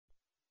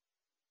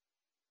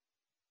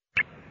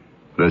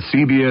The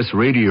CBS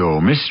Radio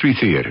Mystery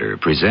Theater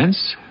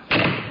presents...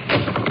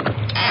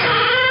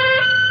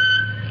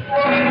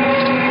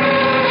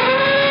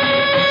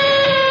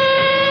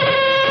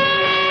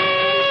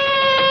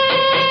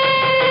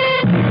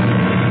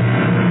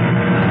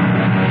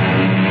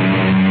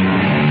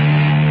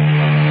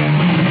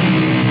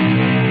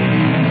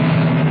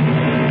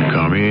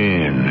 Come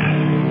in.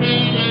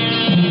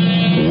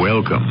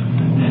 Welcome.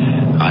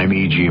 I'm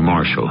E.G.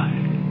 Marshall.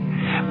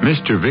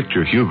 Mr.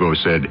 Victor Hugo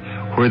said,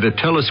 "Where the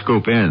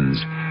telescope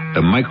ends,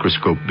 the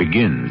microscope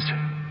begins.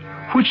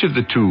 Which of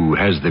the two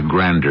has the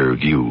grander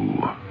view?"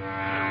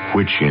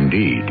 Which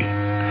indeed.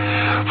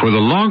 For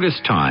the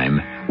longest time,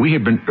 we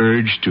have been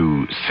urged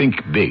to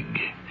think big.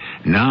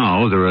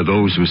 Now there are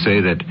those who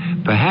say that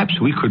perhaps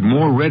we could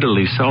more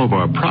readily solve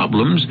our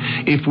problems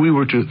if we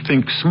were to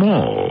think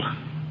small.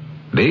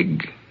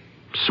 Big?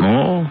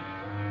 Small?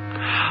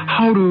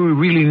 How do we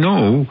really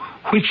know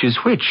which is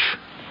which?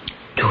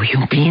 Do you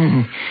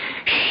mean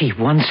she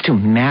wants to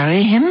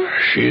marry him?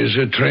 She is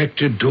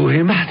attracted to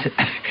him. But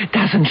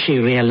doesn't she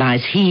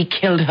realize he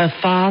killed her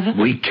father?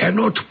 We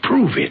cannot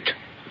prove it.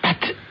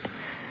 But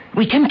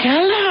we can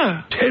tell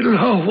her. Tell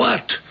her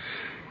what?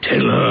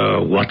 Tell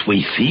her what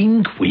we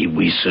think,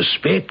 we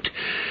suspect.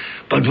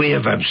 But we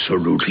have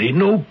absolutely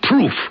no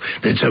proof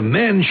that the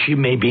man she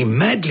may be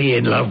madly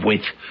in love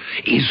with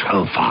is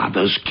her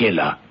father's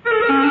killer.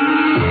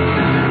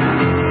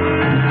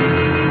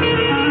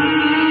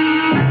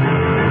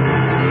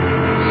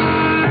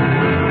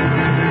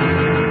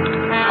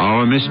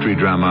 Our mystery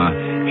drama,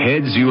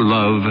 Heads You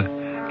Love,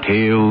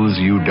 Tails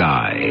You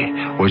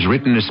Die, was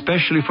written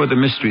especially for the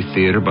Mystery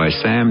Theater by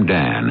Sam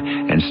Dan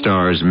and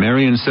stars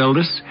Marion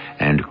Seldes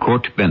and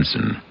Court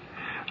Benson.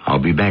 I'll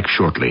be back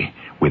shortly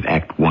with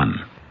Act 1.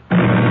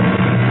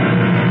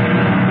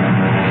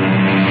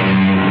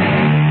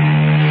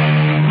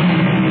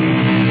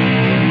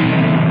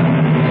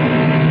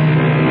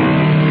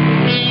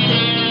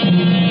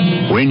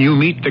 When you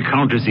meet the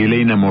Countess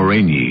Elena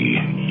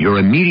Moreni, your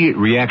immediate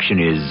reaction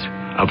is,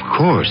 of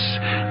course,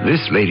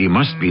 this lady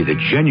must be the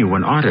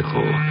genuine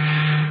article.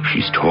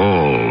 She's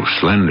tall,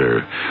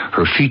 slender.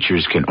 Her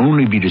features can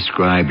only be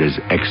described as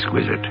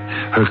exquisite.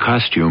 Her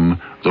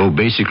costume, though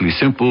basically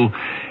simple,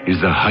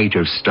 is the height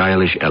of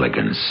stylish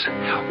elegance.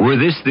 Were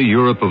this the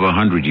Europe of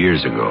 100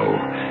 years ago,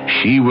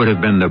 she would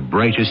have been the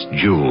brightest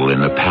jewel in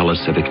the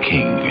palace of a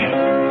king.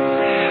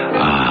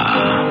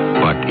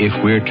 But if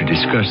we're to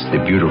discuss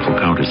the beautiful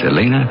Countess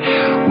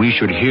Elena, we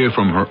should hear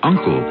from her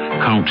uncle,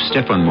 Count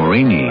Stefan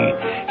Moreni.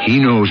 He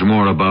knows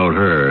more about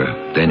her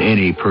than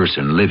any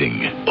person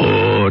living.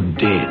 Or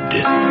dead.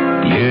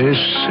 Yes,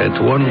 at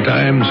one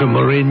time the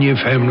Moreni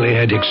family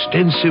had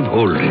extensive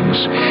holdings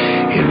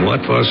in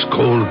what was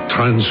called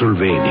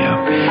Transylvania.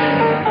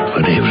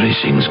 But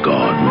everything's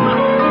gone.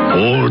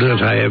 All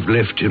that I have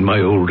left in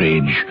my old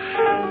age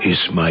is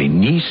my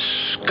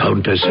niece,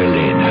 Countess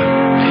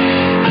Elena.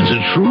 And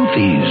the truth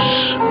is,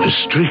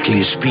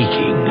 strictly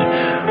speaking,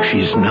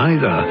 she's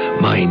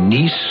neither my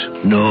niece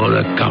nor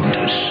a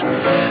countess,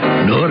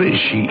 nor is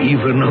she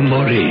even a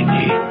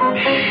Moreni.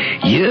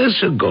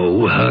 Years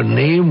ago, her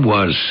name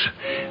was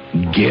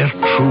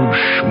Gertrude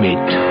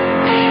Schmidt,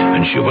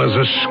 and she was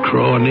a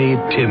scrawny,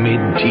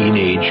 timid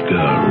teenage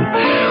girl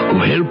who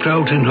helped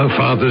out in her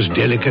father's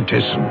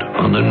delicatessen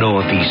on the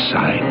northeast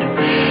side.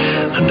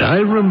 And I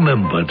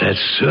remember that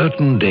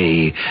certain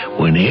day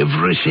when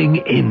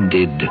everything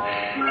ended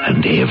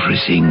and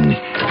everything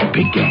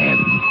began.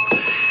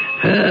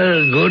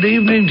 Good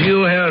evening to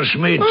you, Herr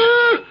Schmidt.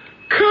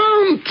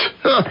 Count!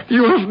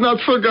 You have not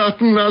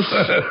forgotten us.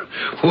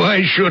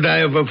 Why should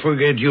I ever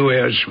forget you,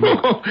 Herr Schmidt?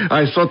 Oh,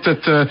 I thought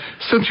that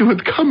since you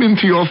had come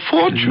into your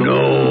fortune...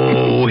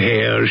 No,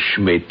 Herr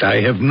Schmidt,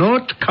 I have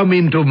not come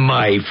into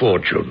my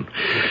fortune.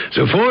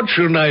 The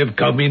fortune I have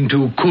come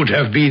into could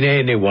have been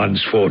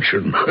anyone's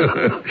fortune.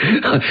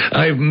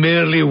 I've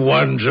merely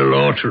won the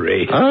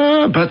lottery.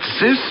 But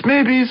this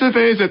may be the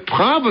way that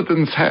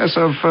Providence has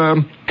of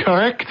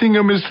correcting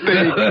a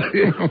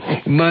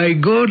mistake. My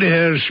good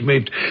Herr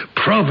Schmidt,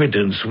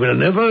 Providence will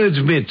never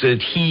admit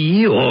that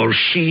he or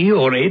she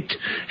or it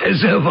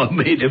has ever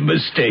made a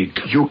mistake.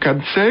 You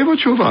can say what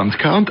you want,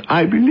 Count.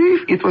 I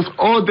believe it was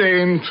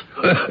ordained.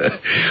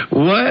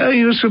 Why are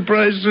you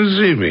surprised to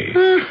see me?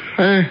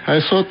 I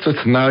thought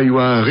that now you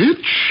are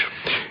rich,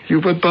 you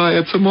would buy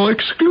at the more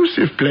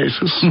exclusive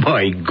places.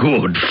 My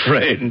good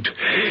friend,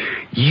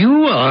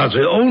 you are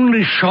the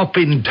only shop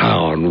in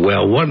town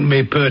where one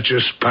may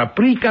purchase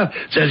paprika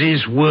that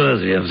is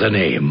worthy of the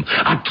name.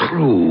 A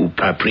true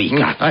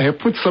paprika. I have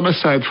put some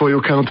aside for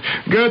you, Count.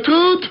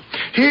 Gertrude,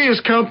 here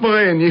is Count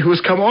Moreni, who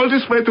has come all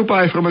this way to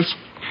buy from us.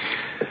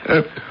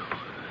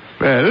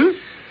 Well,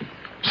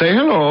 say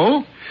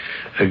hello.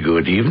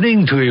 Good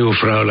evening to you,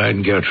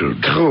 Fraulein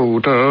Gertrude.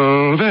 Gertrude,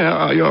 where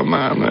are your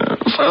manners?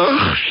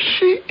 Oh,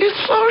 she is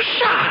so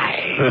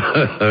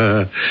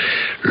shy.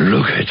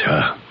 Look at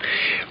her.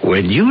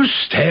 When you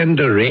stand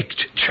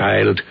erect,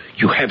 child,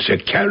 you have the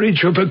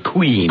carriage of a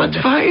queen. But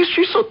why is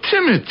she so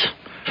timid?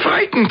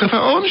 Frightened of her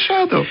own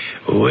shadow.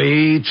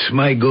 Wait,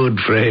 my good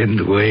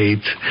friend,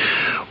 wait.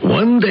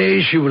 One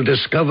day she will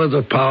discover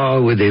the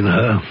power within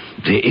her,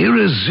 the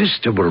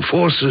irresistible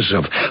forces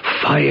of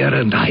fire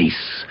and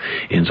ice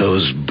in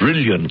those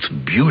brilliant,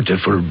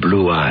 beautiful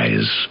blue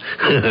eyes.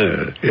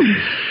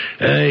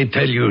 I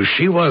tell you,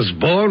 she was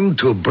born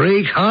to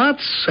break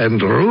hearts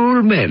and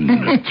rule men.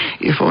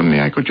 If only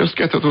I could just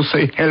get her to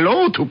say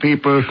hello to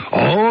people.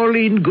 All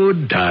in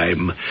good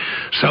time.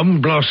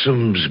 Some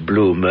blossoms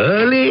bloom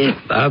early,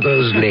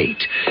 others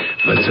late.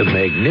 But it's a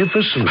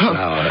magnificent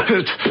flower.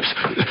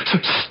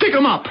 Stick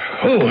 'em up.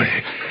 Oh,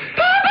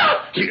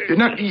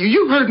 Now,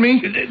 you heard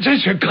me.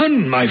 that's a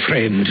gun, my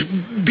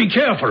friend. Be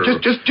careful.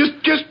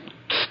 Just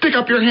stick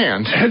up your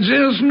hands.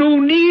 There's no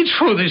need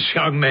for this,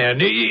 young man.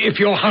 If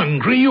you're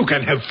hungry, you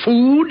can have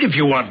food. If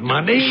you want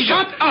money...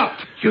 Shut up!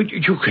 You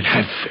can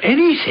have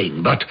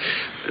anything, but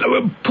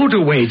put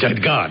away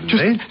that gun,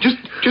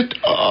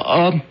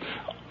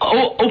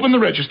 Open the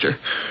register.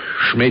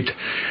 Schmidt,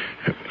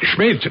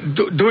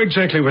 do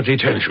exactly what he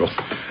tells you.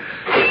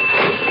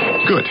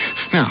 Good.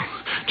 Now,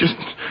 just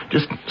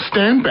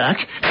stand back.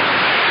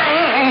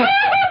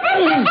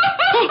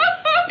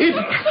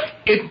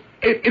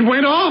 It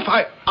went off.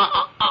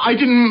 I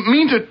didn't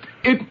mean to.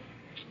 It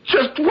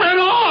just went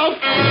off.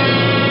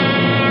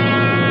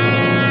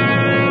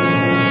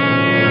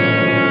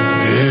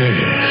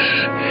 Yes,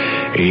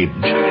 it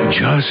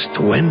just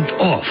went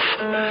off.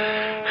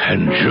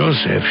 And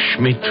Joseph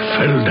Schmidt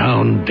fell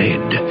down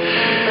dead.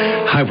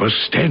 I was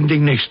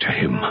standing next to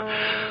him.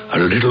 A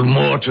little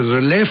more to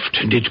the left,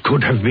 and it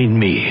could have been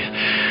me.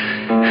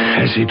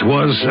 As it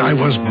was, I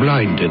was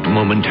blinded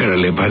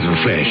momentarily by the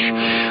flash.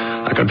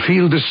 I could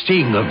feel the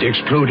sting of the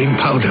exploding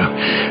powder.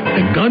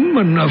 The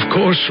gunman, of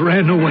course,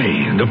 ran away,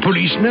 and the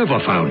police never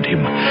found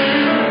him.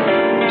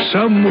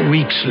 Some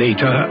weeks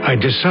later, I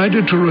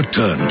decided to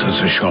return to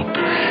the shop.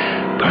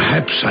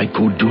 Perhaps I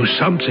could do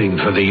something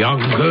for the young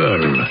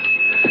girl.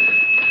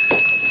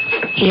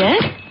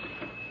 Yes?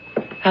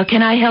 How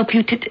can I help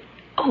you today?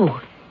 Oh,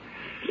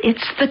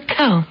 it's the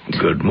Count.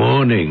 Good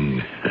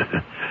morning.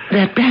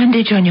 That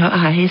bandage on your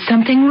eye, is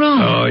something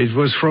wrong? Oh, it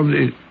was from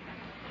the...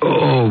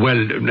 Oh, well,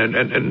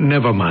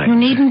 never mind. You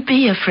needn't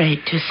be afraid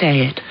to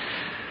say it.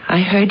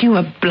 I heard you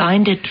were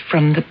blinded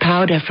from the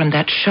powder from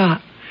that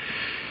shot.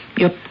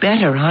 You're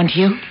better, aren't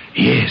you?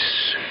 Yes.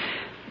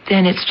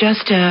 Then it's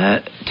just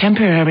a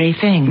temporary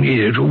thing.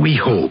 We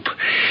hope.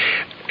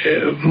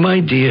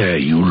 My dear,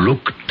 you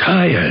look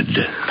tired.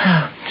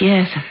 Oh,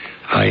 yes.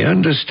 I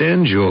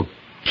understand you're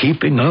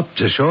keeping up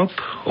the shop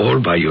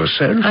all by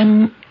yourself.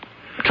 I'm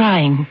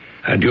trying.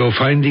 And you're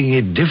finding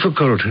it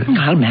difficult.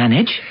 I'll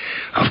manage.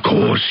 Of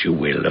course you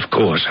will, of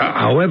course.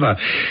 However,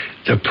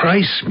 the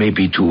price may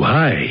be too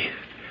high.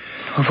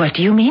 What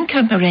do you mean,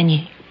 Count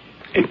Marigny?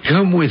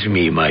 Come with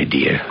me, my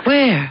dear.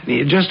 Where?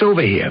 Just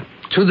over here,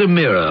 to the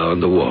mirror on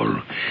the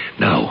wall.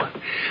 Now,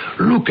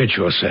 look at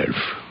yourself.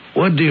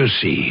 What do you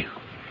see?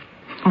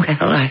 Well,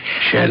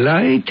 Shall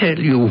I tell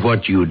you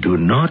what you do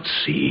not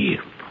see?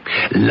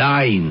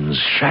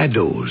 Lines,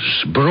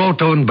 shadows,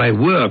 brought on by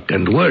work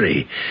and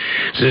worry.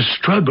 The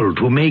struggle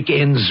to make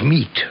ends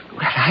meet. Well,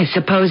 I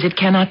suppose it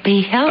cannot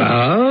be helped.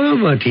 Ah,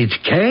 but it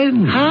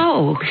can.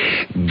 How?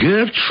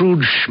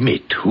 Gertrude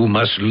Schmidt, who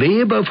must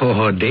labor for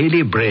her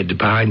daily bread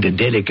behind the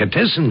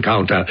delicatessen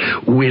counter,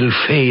 will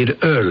fade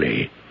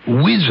early,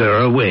 wither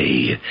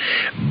away.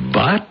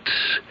 But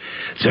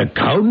the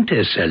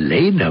Countess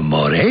Elena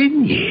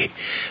Moreni,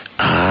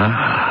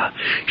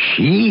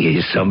 she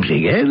is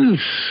something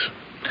else.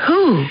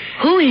 Who?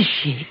 Who is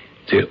she?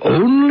 The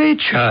only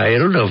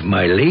child of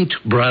my late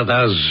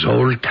brother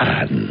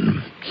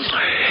Zoltan.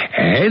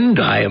 And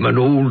I am an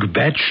old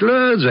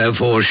bachelor,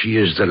 therefore she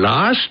is the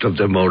last of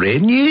the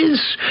Morenis,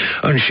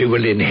 and she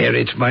will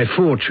inherit my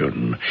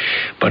fortune.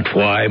 But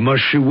why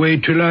must she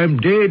wait till I'm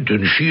dead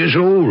and she is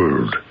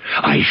old?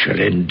 I shall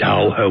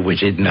endow her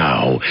with it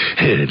now.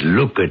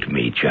 Look at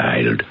me,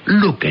 child.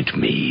 Look at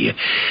me.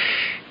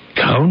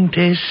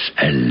 Countess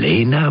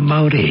Elena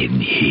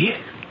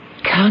Moreni.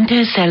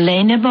 Countess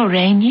Elena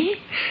Moreni?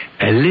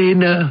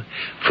 Elena,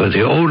 for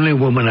the only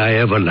woman I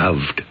ever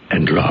loved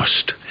and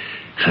lost.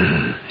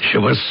 She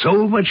was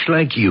so much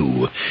like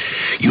you.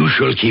 You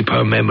shall keep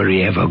her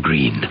memory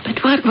evergreen.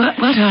 But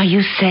what are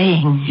you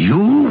saying? You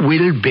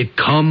will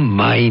become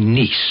my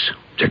niece,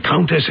 the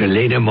Countess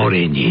Elena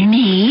Moreni.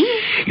 Me?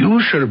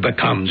 You shall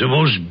become the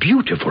most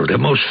beautiful, the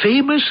most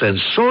famous and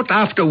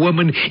sought-after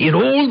woman in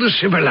all the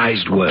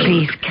civilized world.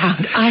 Please,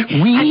 Count,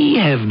 We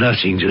have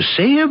nothing to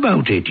say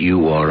about it,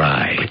 you or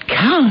I. But,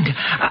 Count,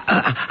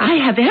 I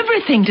have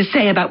everything to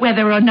say about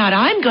whether or not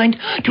I'm going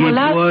to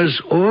allow... It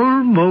was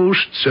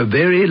almost the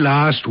very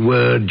last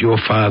word your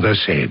father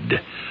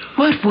said.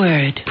 What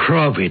word?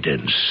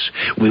 Providence.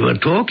 We were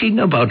talking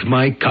about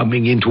my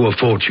coming into a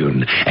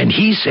fortune, and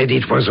he said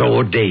it was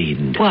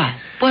ordained. What?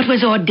 What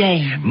was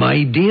ordained?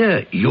 My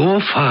dear, your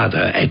father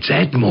at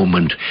that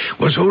moment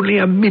was only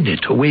a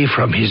minute away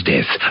from his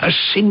death, a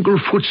single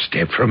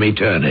footstep from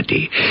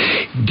eternity.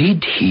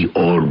 Did he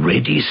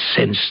already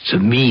sense the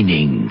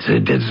meaning, the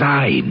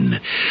design?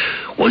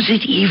 Was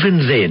it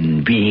even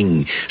then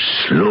being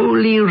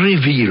slowly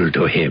revealed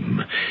to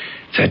him?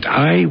 that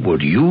I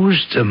would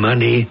use the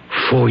money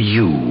for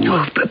you.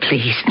 Oh, but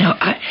please, no,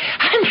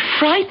 I'm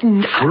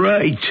frightened.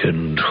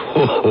 Frightened?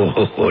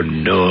 Oh,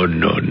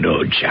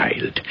 no,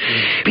 child.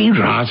 Be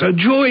rather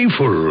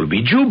joyful,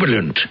 be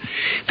jubilant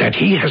that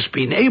he has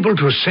been able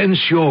to sense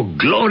your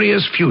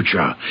glorious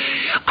future.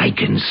 I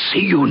can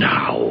see you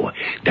now,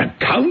 the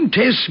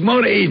Countess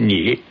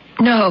Moreni.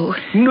 No.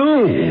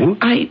 No?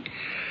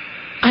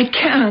 I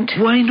can't.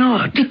 Why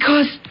not?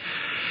 Because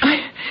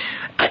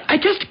I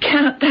just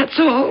can't, that's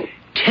all.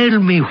 Tell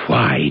me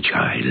why,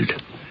 child.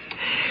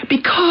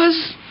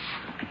 Because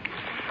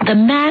the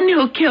man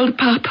who killed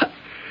Papa,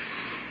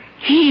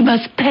 he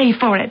must pay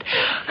for it.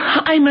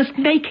 I must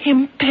make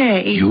him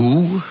pay.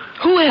 You?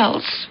 Who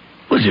else?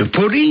 Was the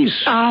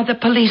police? The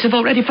police have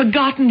already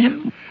forgotten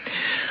him.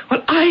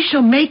 Well, I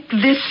shall make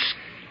this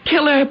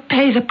killer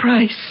pay the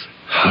price.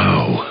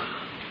 How?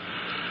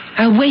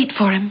 I'll wait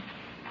for him.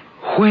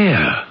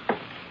 Where?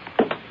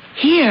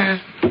 Here.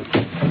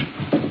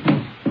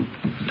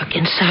 Look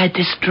inside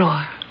this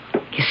drawer.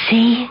 You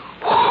see?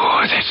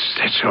 Oh,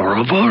 that's a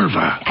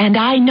revolver. And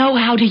I know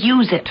how to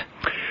use it.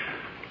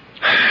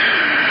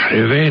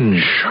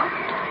 Revenge.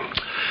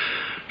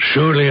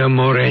 Surely a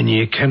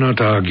Moreni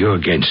cannot argue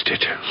against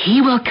it.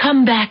 He will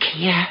come back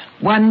here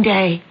one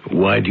day.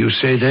 Why do you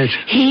say that?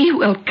 He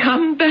will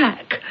come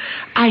back.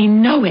 I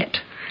know it.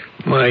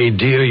 My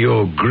dear,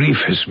 your grief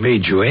has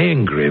made you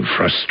angry and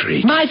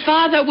frustrated. My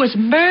father was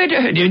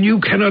murdered. And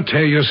you cannot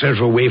tear yourself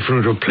away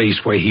from the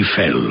place where he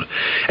fell,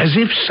 as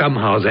if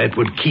somehow that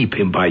would keep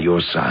him by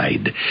your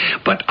side.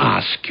 But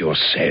ask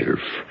yourself,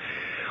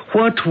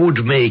 what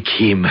would make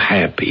him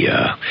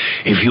happier?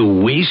 If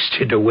you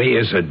wasted away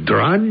as a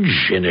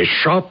drudge in a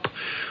shop,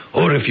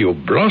 or if you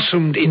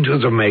blossomed into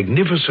the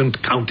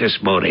magnificent Countess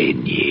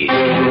Moreni?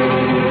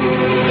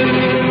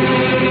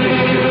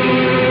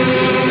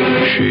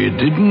 She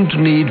didn't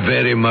need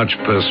very much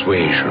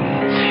persuasion.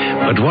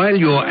 But while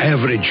your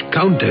average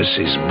countess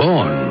is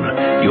born,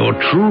 your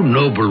true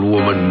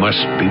noblewoman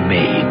must be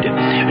made.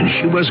 And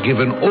she was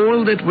given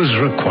all that was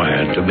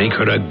required to make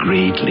her a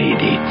great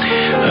lady.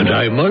 And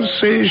I must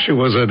say she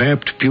was an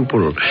apt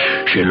pupil.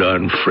 She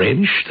learned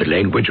French, the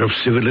language of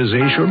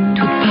civilization.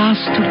 Tout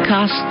passe, tout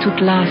casse,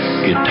 tout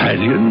lasse.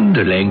 Italian,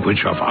 the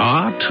language of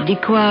art. Di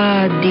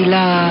qua, di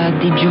là,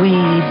 di giù,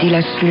 di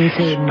lassù.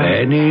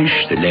 Spanish,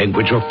 the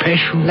language of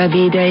passion. La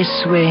vida es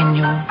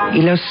sueño,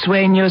 y los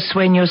sueños,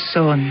 sueños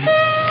son.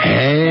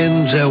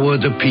 And there were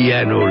the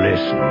piano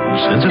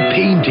lessons, and the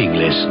painting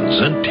lessons,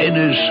 and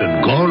tennis,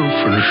 and golf,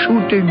 and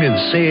shooting, and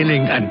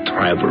sailing, and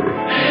travel.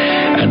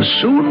 And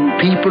soon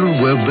people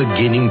were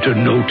beginning to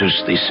notice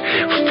this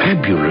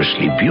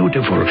fabulously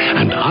beautiful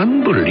and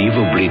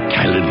unbelievably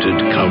talented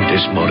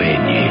Countess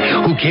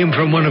Moreni, who came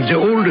from one of the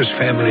oldest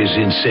families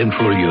in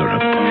Central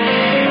Europe.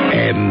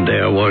 And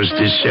there was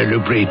this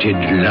celebrated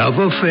love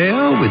affair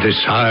with the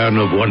scion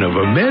of one of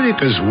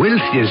America's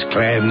wealthiest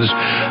clans,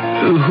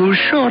 who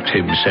shot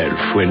himself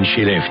when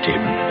she left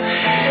him.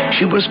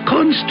 She was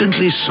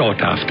constantly sought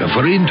after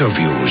for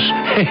interviews,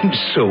 and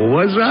so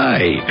was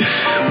I.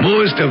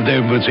 Most of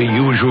them was the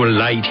usual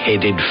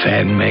light-headed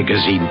fan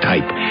magazine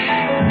type.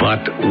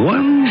 But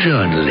one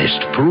journalist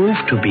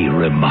proved to be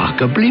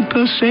remarkably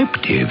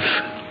perceptive.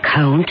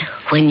 Count,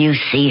 when you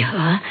see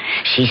her,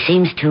 she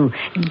seems to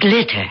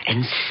glitter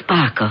and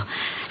sparkle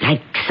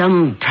like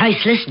some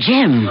priceless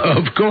gem.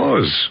 Of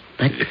course.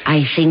 But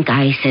I think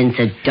I sense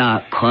a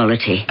dark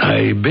quality.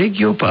 I beg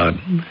your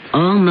pardon?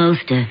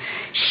 Almost a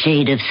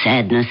shade of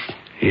sadness.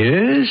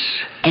 Yes?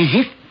 As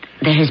if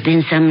there has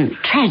been some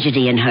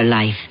tragedy in her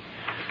life.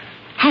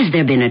 Has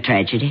there been a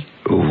tragedy?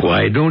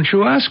 Why don't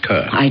you ask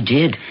her? I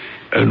did.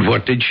 And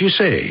what did she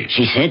say?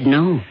 She said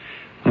no.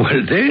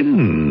 Well,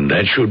 then,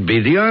 that should be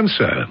the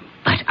answer.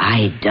 But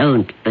I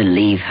don't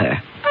believe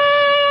her.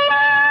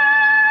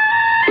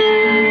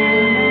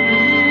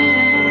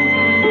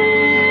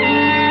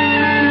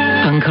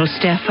 Uncle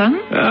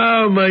Stefan?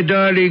 Ah, my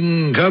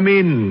darling, come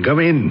in, come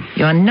in.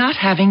 You're not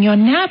having your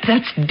nap.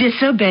 That's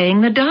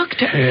disobeying the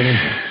doctor.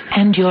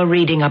 And you're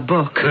reading a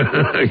book.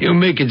 You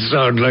make it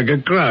sound like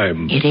a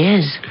crime. It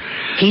is.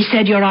 He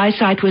said your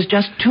eyesight was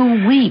just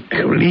too weak.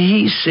 Well,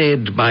 he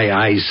said my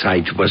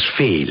eyesight was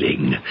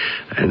failing,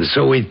 and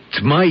so it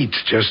might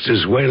just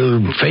as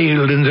well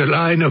fail in the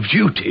line of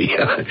duty.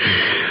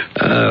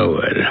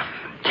 Well,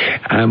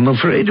 I'm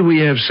afraid we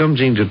have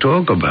something to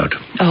talk about.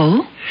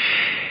 Oh?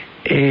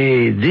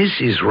 This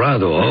is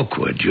rather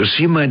awkward. You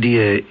see, my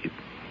dear,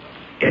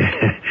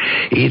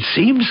 it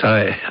seems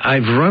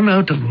I've run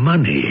out of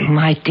money.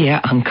 My dear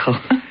uncle,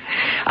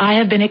 I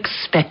have been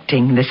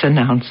expecting this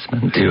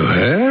announcement. You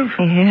have?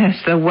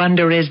 Yes, the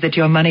wonder is that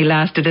your money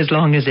lasted as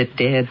long as it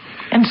did.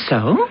 And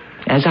so,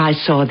 as I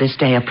saw this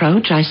day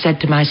approach, I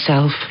said to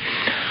myself,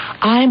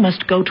 I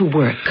must go to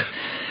work.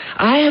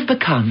 I have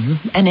become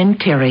an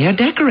interior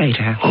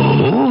decorator.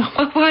 Oh?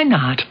 Well, why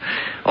not?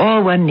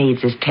 All one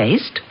needs is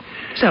taste.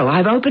 So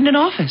I've opened an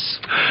office.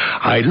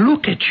 I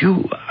look at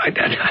you.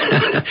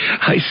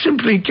 I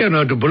simply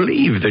cannot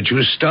believe that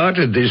you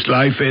started this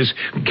life as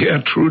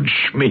Gertrude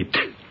Schmidt.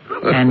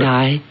 And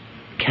I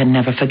can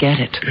never forget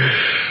it.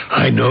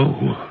 I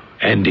know,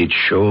 and it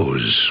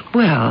shows.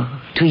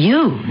 Well, to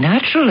you,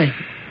 naturally.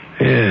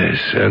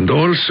 Yes, and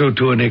also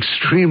to an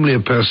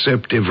extremely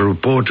perceptive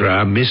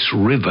reporter, Miss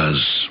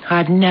Rivers.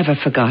 I've never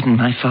forgotten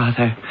my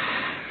father.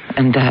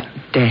 And that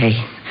day.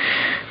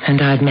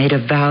 And I've made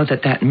a vow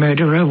that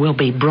murderer will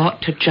be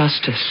brought to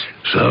justice.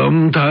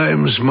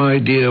 Sometimes, my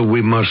dear,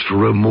 we must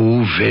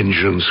remove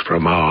vengeance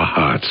from our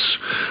hearts,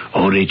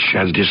 or it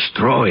shall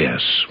destroy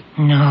us.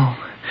 No.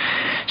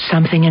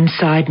 Something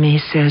inside me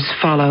says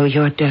follow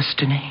your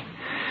destiny.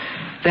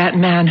 That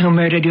man who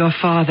murdered your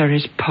father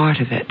is part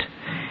of it.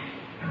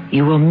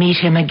 You will meet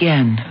him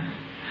again.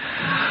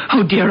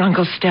 Oh, dear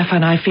Uncle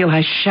Stefan, I feel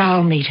I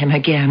shall meet him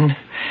again.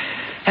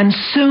 And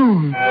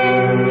soon.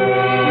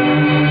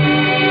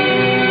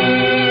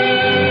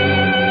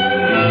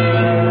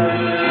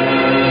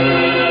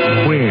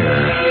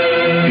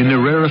 Where? In the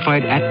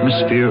rarefied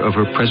atmosphere of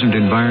her present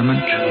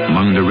environment,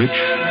 among the rich,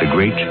 the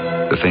great,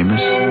 the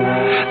famous?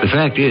 The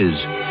fact is,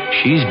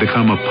 she's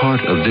become a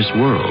part of this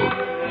world.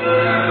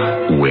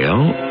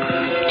 Well,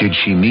 did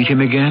she meet him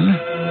again?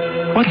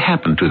 What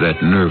happened to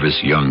that nervous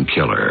young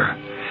killer?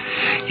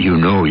 You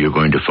know you're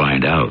going to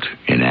find out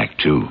in Act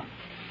 2.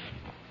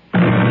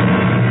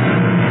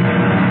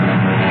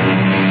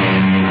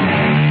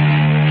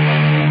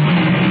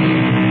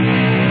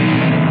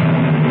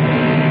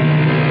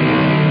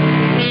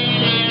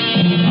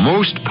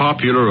 Most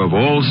popular of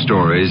all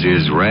stories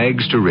is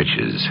Rags to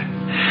Riches.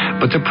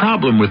 But the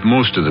problem with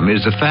most of them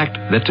is the fact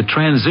that the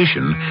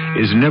transition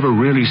is never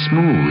really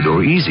smooth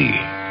or easy.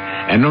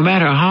 And no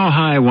matter how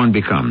high one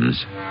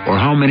becomes, or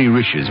how many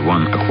riches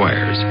one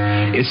acquires,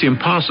 it's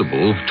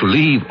impossible to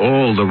leave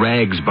all the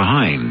rags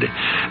behind.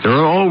 There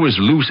are always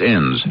loose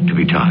ends to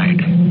be tied.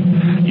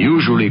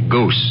 Usually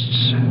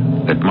ghosts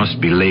that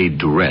must be laid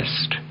to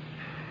rest.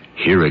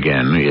 Here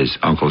again is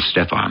Uncle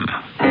Stefan.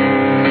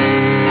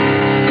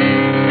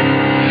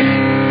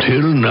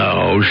 Till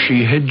now,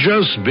 she had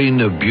just been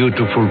a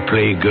beautiful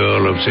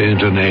playgirl of the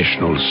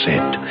international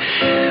set.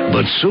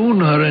 But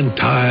soon her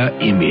entire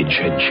image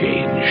had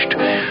changed.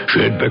 She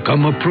had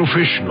become a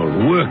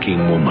professional working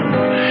woman.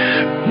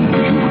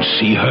 You would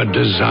see her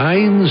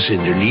designs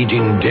in the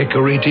leading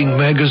decorating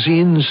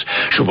magazines.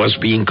 She was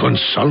being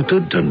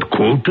consulted and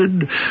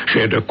quoted. She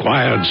had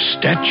acquired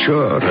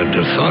stature and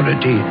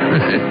authority.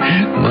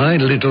 My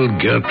little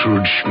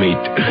Gertrude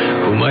Schmidt,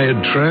 whom I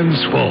had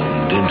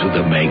transformed into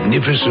the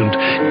magnificent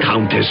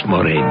Countess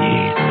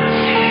Moreni.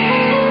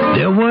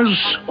 There was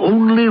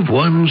only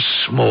one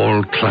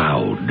small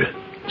cloud,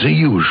 the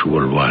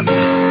usual one,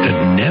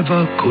 that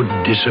never could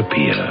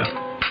disappear.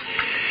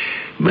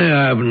 May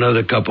I have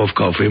another cup of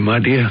coffee, my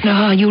dear?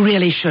 No, you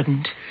really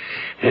shouldn't.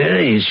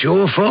 It's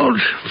your fault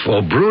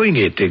for brewing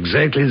it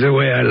exactly the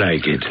way I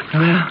like it.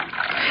 Well,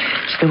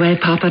 it's the way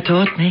Papa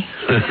taught me.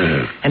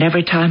 And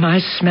every time I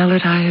smell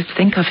it, I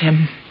think of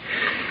him.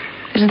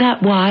 Is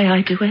that why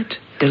I do it?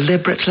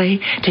 Deliberately,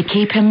 to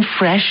keep him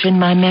fresh in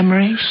my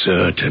memory?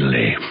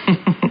 Certainly.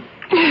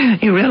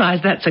 You realize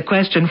that's a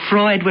question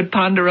Freud would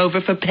ponder over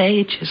for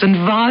pages and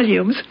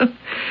volumes.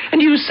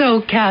 And you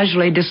so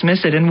casually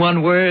dismiss it in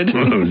one word.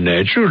 Oh,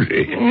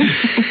 naturally.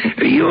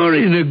 You're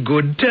in a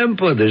good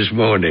temper this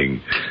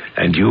morning.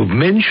 And you've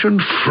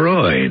mentioned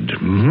Freud.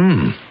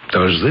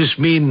 Does this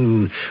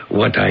mean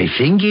what I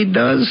think it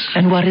does?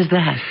 And what is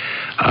that?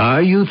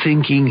 Are you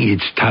thinking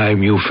it's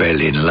time you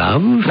fell in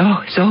love?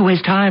 Oh, it's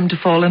always time to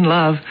fall in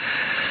love.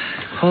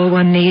 All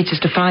one needs is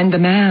to find the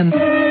man.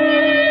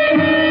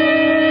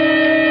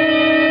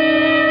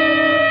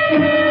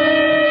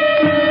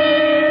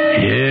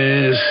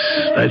 Yes,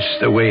 that's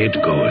the way it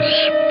goes.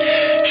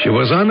 She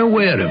was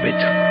unaware of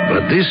it,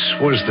 but this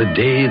was the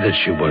day that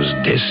she was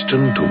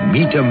destined to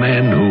meet a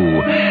man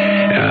who...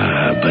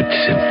 but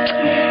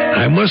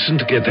I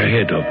mustn't get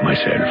ahead of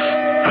myself.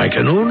 I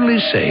can only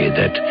say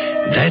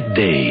that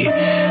day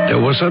there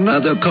was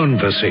another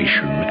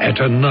conversation at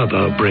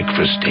another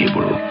breakfast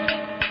table.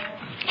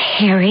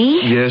 Harry?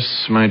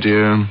 Yes, my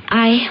dear.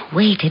 I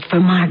waited for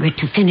Margaret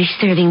to finish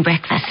serving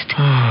breakfast.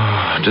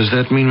 Does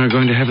that mean we're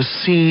going to have a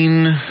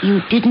scene?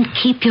 You didn't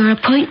keep your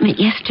appointment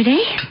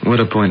yesterday? What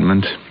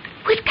appointment?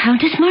 With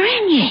Countess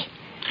Moreni.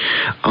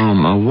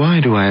 Alma,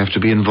 why do I have to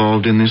be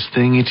involved in this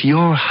thing? It's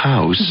your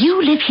house.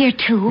 You live here,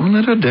 too. Well,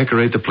 let her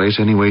decorate the place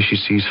any way she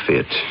sees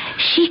fit.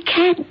 She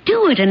can't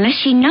do it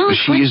unless she knows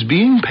She is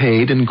being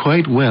paid, and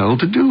quite well,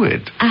 to do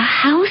it. A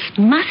house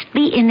must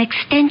be an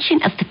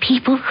extension of the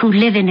people who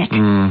live in it.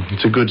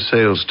 It's a good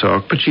sales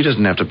talk, but she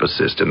doesn't have to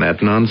persist in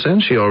that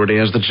nonsense. She already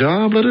has the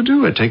job. Let her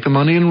do it. Take the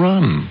money and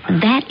run.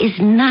 That is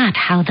not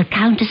how the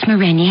Countess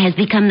Moreni has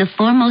become the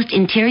foremost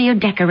interior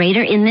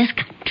decorator in this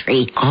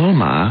country.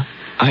 Alma,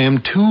 I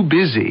am too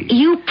busy.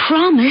 You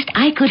promised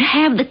I could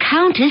have the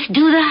Countess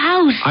do the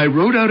house. I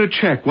wrote out a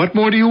check. What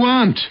more do you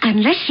want?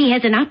 Unless she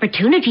has an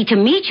opportunity to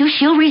meet you,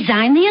 she'll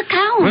resign the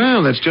account.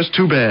 Well, that's just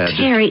too bad.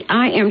 Terry,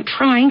 I am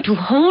trying to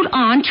hold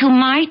on to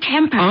my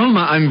temper.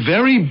 Alma, I'm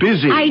very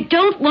busy. I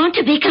don't want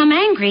to become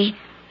angry.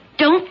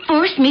 Don't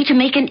force me to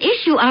make an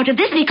issue out of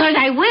this, because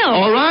I will.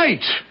 All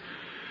right.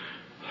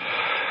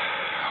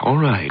 All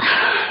right.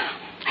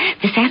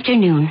 this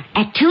afternoon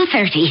at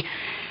 2:30.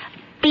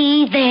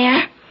 Be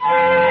there.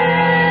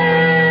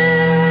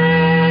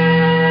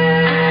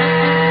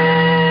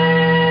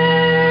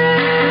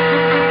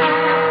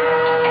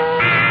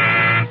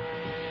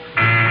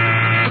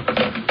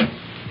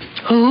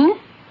 Who?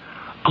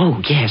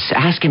 Oh, yes.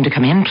 Ask him to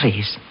come in,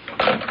 please.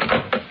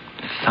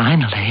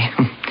 Finally,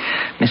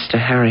 Mr.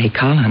 Harry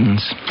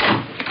Collins.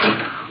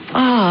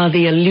 Ah,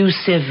 the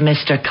elusive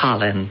Mr.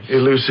 Collins.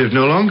 Elusive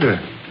no longer.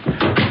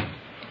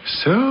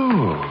 So,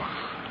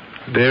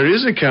 there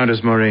is a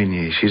Countess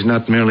Moragny. She's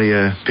not merely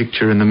a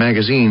picture in the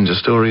magazines, a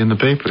story in the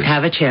papers.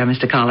 Have a chair,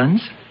 Mr.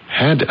 Collins.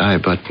 Had I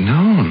but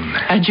known.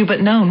 Had you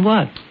but known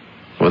what?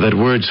 Well, that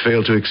words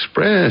fail to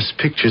express,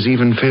 pictures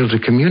even fail to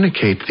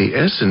communicate the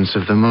essence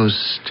of the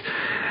most...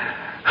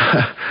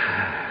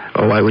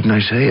 oh, why wouldn't I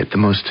say it? The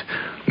most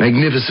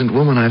magnificent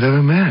woman I've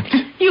ever met.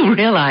 You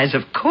realize,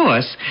 of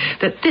course,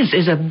 that this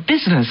is a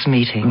business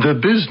meeting. The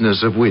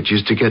business of which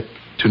is to get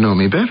to know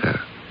me better.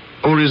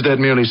 Or is that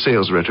merely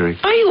sales rhetoric?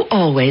 Are you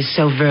always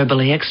so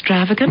verbally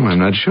extravagant? I'm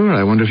not sure.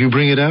 I wonder if you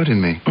bring it out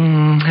in me.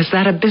 Is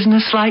that a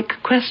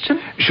business-like question?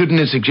 Shouldn't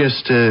it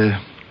suggest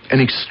an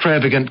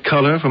extravagant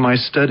color for my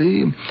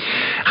study?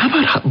 How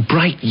about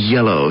bright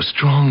yellow,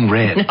 strong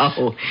red?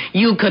 No,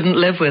 you couldn't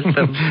live with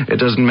them. It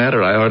doesn't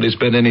matter. I hardly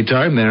spend any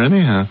time there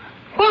anyhow.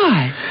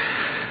 Why?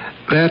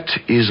 That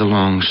is a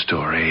long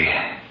story.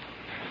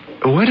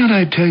 Why don't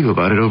I tell you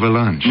about it over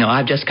lunch? No,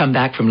 I've just come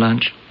back from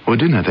lunch. Or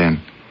dinner, then?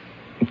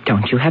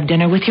 Don't you have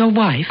dinner with your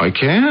wife? I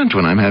can't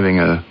when I'm having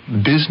a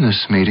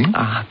business meeting.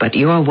 Ah, but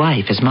your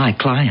wife is my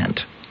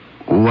client.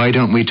 Why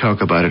don't we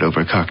talk about it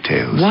over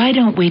cocktails? Why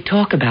don't we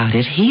talk about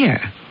it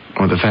here?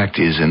 Well, the fact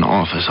is, an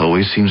office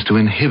always seems to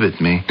inhibit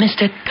me.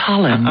 Mr.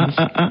 Collins.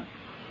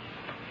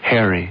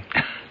 Harry.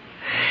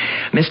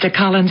 Mr.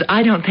 Collins,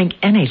 I don't think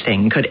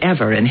anything could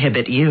ever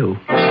inhibit you.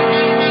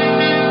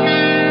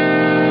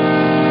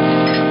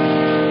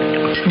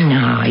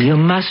 No, you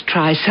must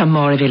try some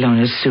more of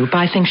Ilona's soup.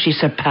 I think she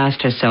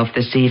surpassed herself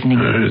this evening.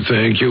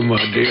 Thank you, my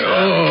dear.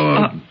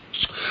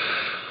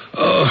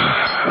 Oh,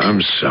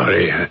 I'm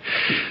sorry.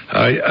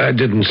 I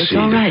didn't see It's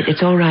all right.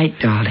 It's all right,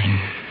 darling.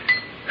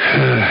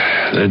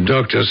 The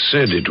doctor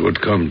said it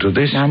would come to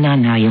this.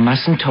 No. You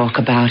mustn't talk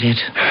about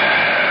it.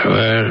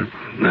 Well,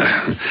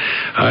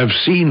 I've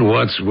seen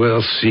what's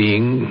worth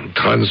seeing.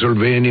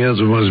 Transylvania,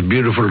 the most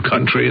beautiful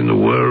country in the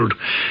world.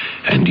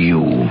 And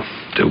you,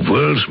 the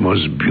world's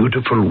most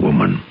beautiful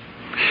woman.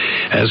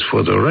 As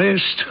for the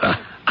rest...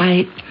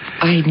 I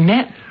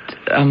met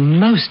a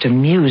most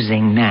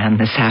amusing man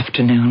this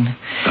afternoon.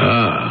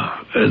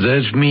 Ah,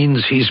 that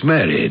means he's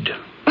married.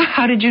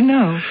 How did you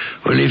know?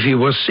 Well, if he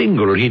was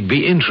single, he'd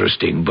be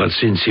interesting. But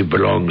since he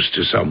belongs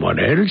to someone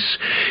else,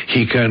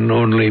 he can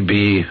only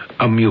be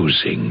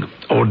amusing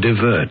or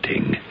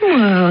diverting.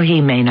 Well,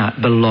 he may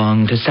not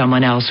belong to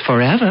someone else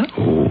forever.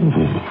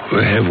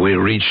 Oh, have we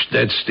reached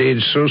that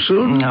stage so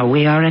soon? No,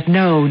 we are at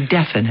no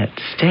definite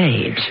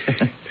stage.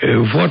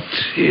 What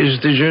is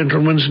the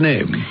gentleman's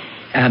name?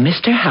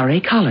 Mr. Harry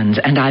Collins,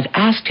 and I've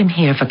asked him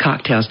here for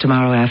cocktails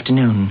tomorrow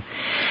afternoon.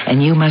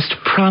 And you must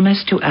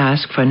promise to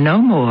ask for no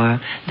more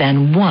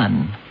than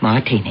one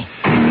martini.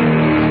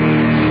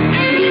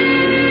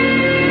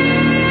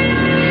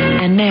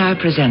 And may I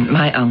present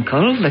my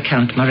uncle, the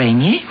Count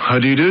Moragny? How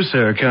do you do,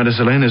 sir? Countess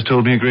Helene has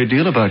told me a great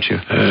deal about you.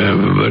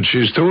 But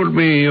she's told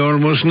me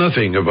almost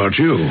nothing about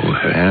you.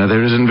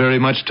 There isn't very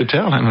much to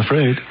tell, I'm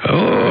afraid.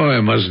 Oh,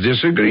 I must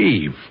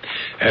disagree.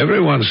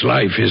 Everyone's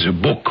life is a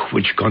book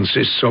which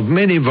consists of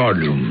many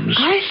volumes.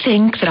 I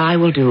think that I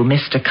will do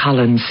Mr.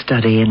 Collins'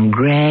 study in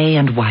gray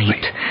and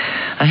white.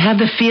 I have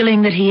the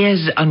feeling that he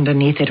is,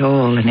 underneath it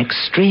all, an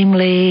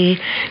extremely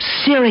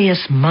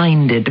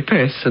serious-minded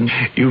person.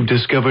 You've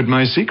discovered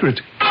my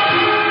secret.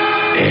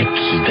 At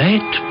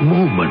that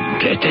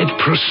moment, at that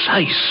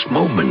precise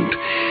moment,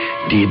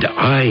 did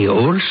I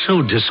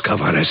also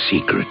discover a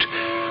secret?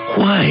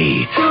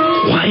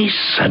 Why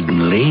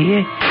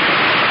suddenly...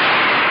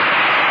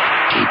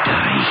 Did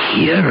I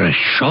hear a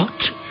shot?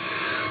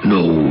 No,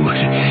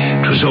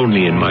 it was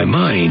only in my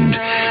mind.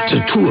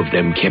 The two of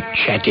them kept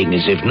chatting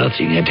as if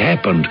nothing had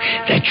happened.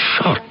 That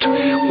shot.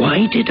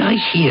 Why did I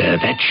hear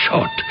that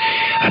shot?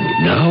 And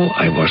now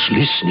I was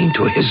listening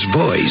to his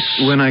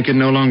voice. When I can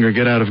no longer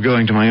get out of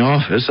going to my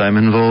office, I'm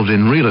involved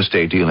in real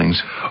estate dealings.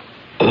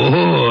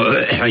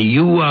 Oh,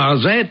 you are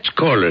that,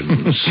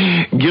 Collins.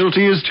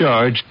 Guilty as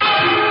charged.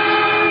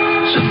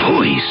 The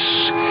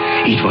voice.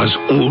 It was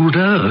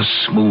older,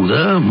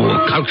 smoother,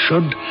 more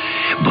cultured,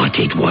 but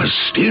it was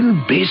still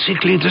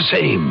basically the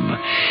same.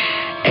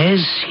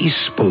 As he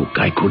spoke,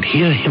 I could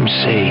hear him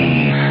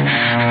say...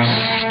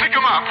 Stick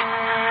 'em up.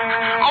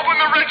 Open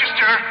the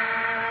register.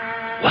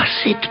 Was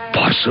it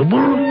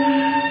possible?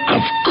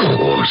 Of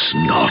course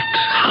not.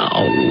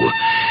 How?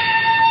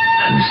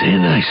 And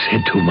then I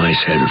said to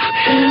myself,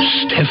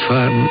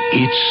 Stefan,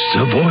 it's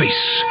the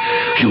voice.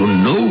 You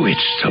know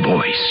it's the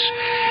voice.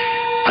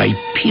 I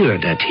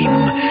peered at him.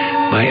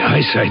 My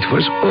eyesight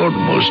was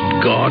almost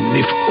gone.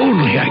 If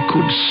only I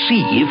could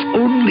see. If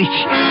only...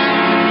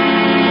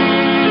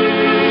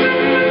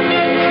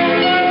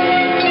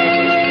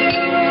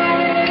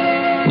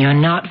 You're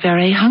not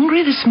very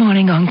hungry this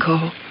morning,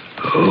 Uncle.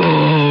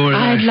 Oh,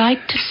 I'd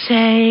like to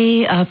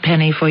say a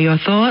penny for your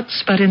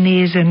thoughts, but in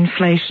these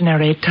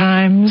inflationary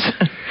times...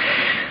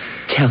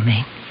 Tell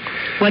me,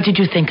 what did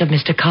you think of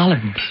Mr.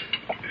 Collins?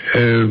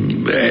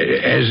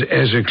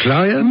 As a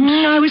client?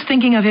 I was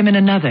thinking of him in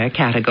another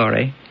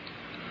category.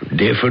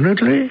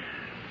 Definitely.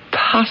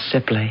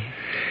 Possibly.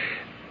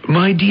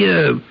 My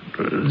dear,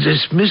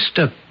 this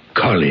Mr.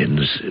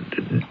 Collins,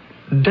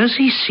 does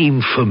he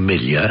seem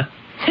familiar?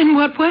 In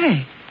what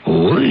way?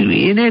 Oh,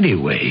 in any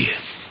way.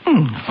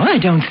 I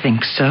don't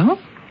think so.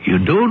 You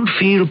don't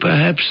feel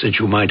perhaps that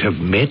you might have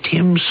met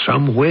him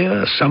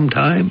somewhere,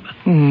 sometime?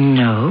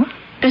 No.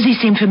 Does he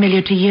seem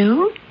familiar to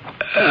you?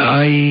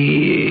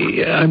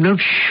 I'm not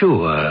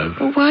sure.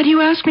 Why do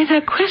you ask me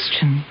that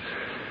question?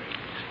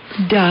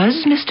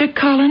 Does Mr.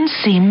 Collins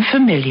seem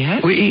familiar?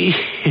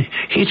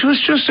 It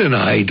was just an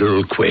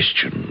idle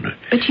question.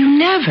 But you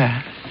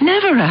never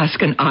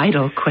ask an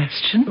idle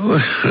question.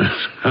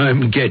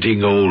 I'm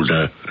getting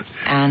older.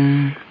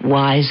 And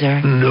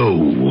wiser?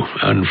 No,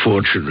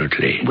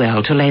 unfortunately.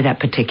 Well, to lay that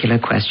particular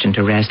question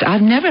to rest,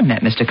 I've never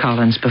met Mr.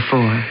 Collins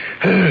before.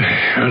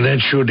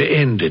 That should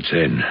end it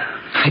then.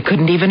 I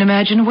couldn't even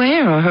imagine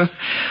where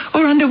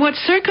or under what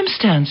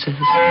circumstances.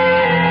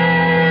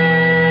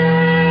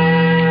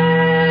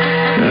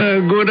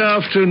 Good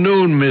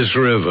afternoon, Miss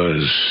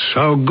Rivers.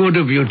 How good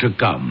of you to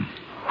come.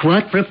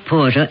 What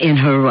reporter in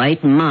her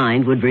right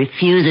mind would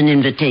refuse an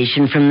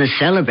invitation from the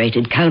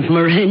celebrated Count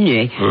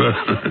Morenier?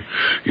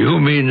 You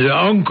mean the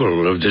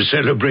uncle of the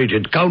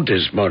celebrated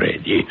Countess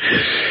Morenier.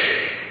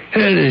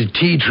 The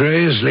tea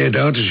tray is laid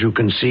out, as you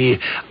can see.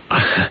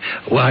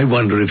 Well, I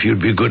wonder if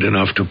you'd be good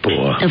enough to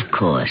pour. Of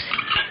course.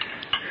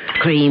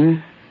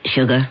 Cream,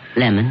 sugar,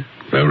 lemon.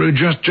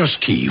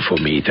 Just tea for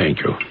me, thank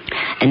you.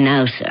 And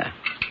now, sir,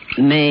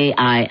 may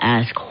I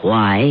ask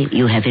why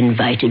you have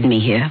invited me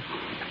here?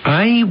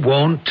 I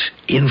want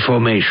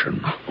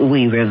information.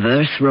 We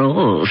reverse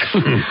roles.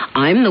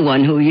 I'm the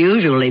one who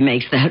usually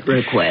makes that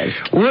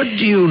request. What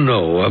do you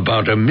know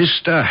about a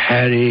Mr.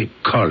 Harry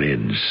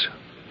Collins?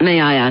 May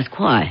I ask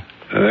why?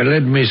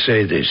 Let me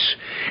say this.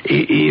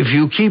 If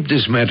you keep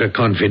this matter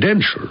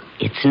confidential...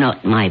 It's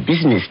not my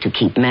business to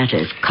keep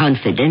matters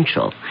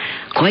confidential.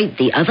 Quite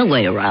the other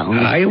way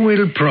around. I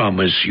will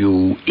promise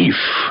you, if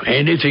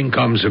anything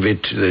comes of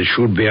it that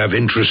should be of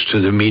interest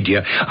to the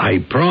media, I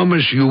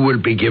promise you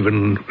will be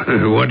given,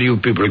 what do you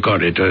people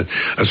call it,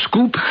 a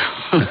scoop?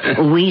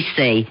 We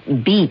say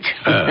beat.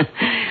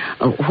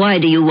 Why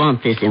do you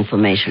want this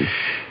information?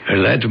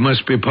 That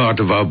must be part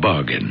of our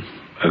bargain.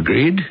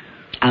 Agreed?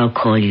 I'll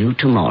call you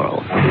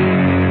tomorrow.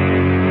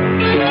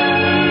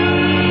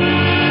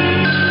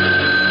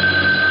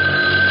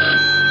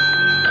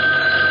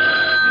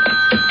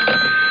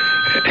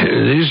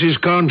 This is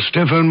Count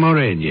Stefan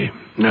Morenier.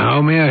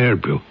 How may I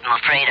help you? I'm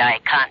afraid I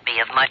can't be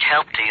of much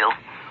help to you.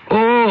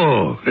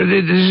 Oh,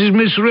 this is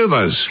Miss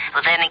Rivers.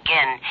 Well, then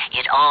again,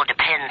 it all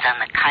depends on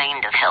the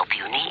kind of help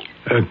you need.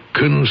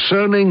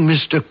 Concerning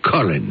Mr.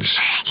 Collins.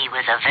 He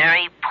was a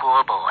very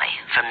poor boy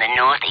from the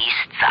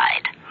northeast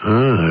side.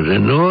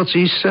 The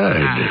northeast side.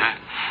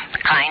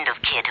 The kind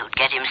of kid who'd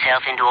get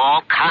himself into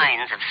all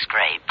kinds of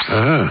scrapes.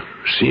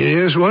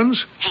 Serious ones?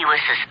 He was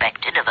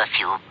suspected of a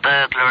few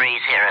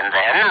burglaries here and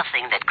there,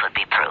 nothing that could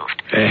be proved.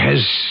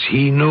 Has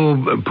he no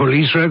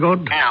police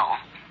record?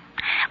 No.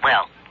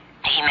 Well,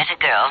 he met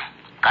a girl,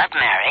 got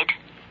married,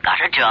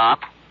 got a job,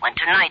 went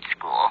to night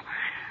school.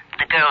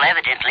 The girl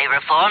evidently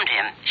reformed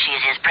him. She's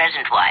his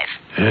present wife.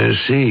 I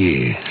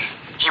see.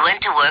 He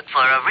went to work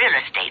for a real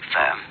estate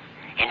firm.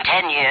 In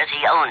 10 years,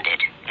 he owned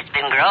it. It's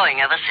been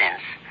growing ever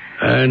since.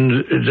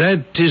 And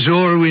that is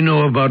all we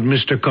know about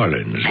Mr.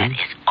 Collins? That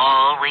is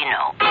all we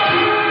know.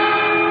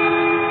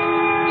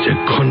 The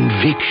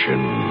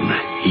conviction.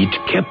 It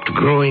kept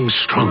growing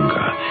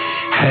stronger.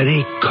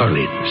 Harry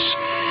Collins,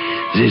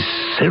 this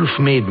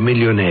self-made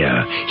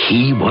millionaire,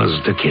 he was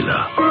the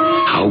killer.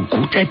 How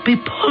could that be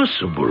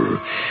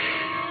possible?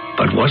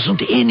 But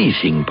wasn't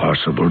anything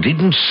possible?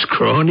 Didn't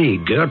scrawny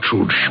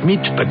Gertrude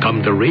Schmidt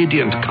become the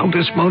radiant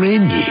Countess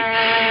Morenier?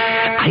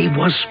 I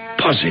was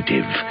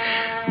positive.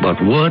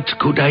 But what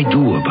could I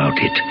do about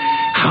it?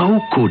 How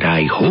could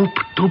I hope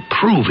to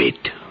prove it?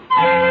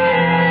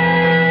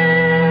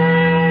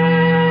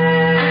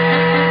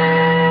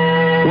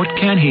 What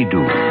can he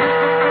do?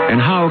 And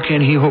how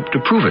can he hope to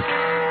prove it?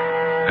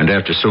 And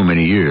after so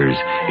many years,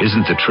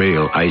 isn't the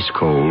trail ice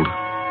cold?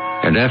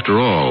 And after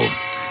all,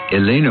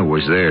 Elena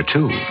was there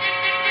too.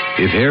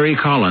 If Harry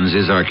Collins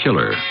is our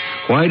killer,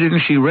 why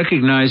didn't she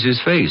recognize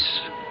his face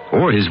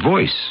or his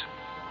voice?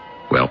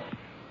 Well,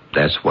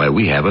 that's why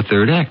we have a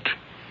third act.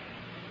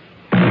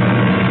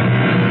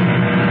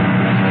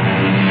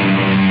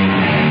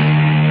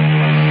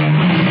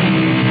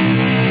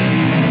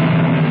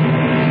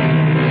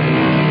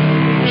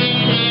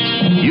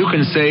 You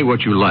can say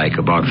what you like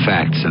about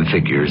facts and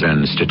figures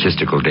and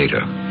statistical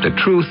data. The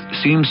truth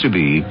seems to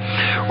be,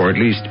 or at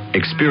least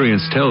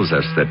experience tells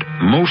us, that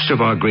most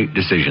of our great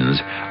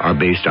decisions are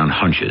based on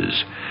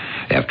hunches.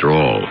 After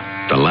all,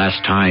 the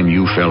last time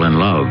you fell in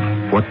love,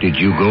 what did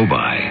you go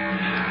by?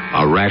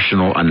 A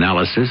rational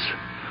analysis?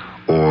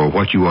 Or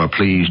what you are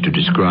pleased to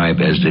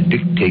describe as the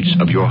dictates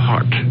of your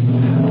heart?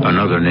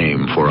 Another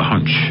name for a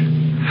hunch.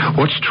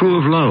 What's true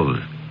of love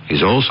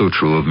is also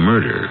true of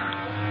murder.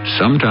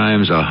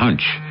 Sometimes a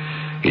hunch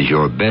is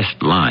your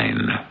best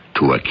line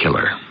to a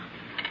killer.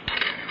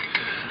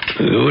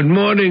 Good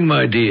morning,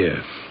 my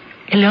dear.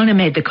 Ilona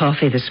made the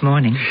coffee this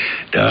morning.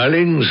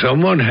 Darling,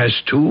 someone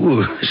has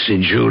to,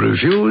 since you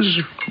refuse.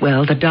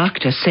 Well, the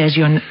doctor says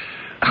you're...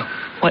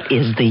 What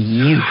is the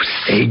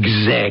use?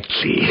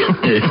 Exactly.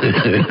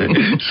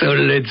 So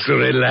let's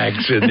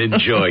relax and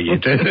enjoy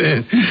it.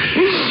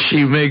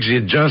 She makes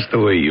it just the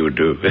way you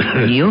do.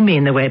 You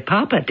mean the way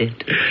Papa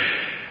did.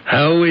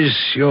 How is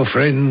your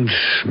friend,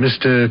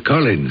 Mr.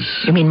 Collins?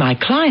 You mean my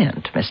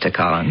client, Mr.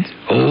 Collins?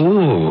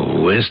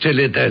 Oh, we're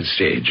still at that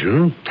stage,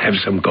 huh? Have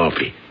some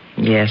coffee.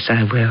 Yes,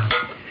 I will.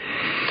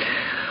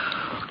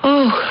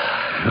 Oh.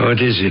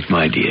 What is it,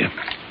 my dear?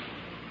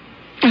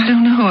 I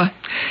don't know.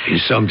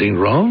 Is something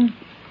wrong?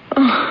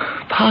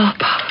 Oh,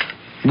 Papa.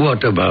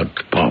 What about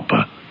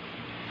Papa?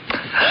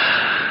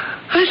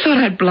 I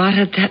thought I'd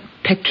blotted that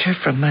picture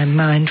from my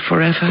mind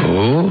forever.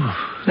 Oh?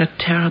 That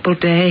terrible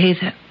day,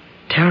 that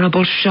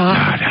terrible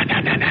shot.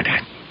 No.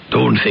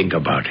 Don't think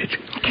about it.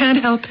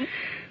 Can't help it.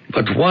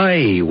 But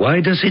why?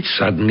 Why does it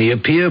suddenly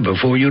appear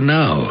before you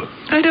now?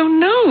 I don't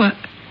know.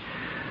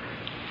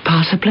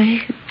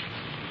 Possibly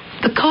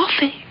the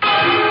coffee.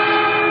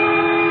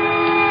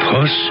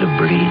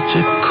 Possibly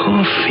the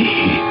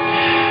coffee.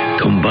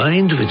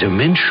 Combined with the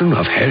mention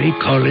of Harry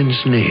Collins'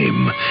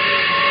 name.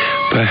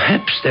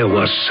 Perhaps there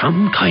was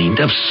some kind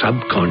of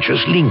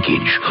subconscious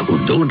linkage. Oh,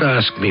 don't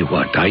ask me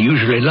what. I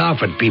usually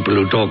laugh at people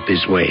who talk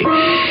this way.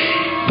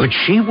 But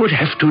she would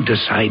have to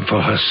decide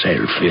for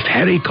herself if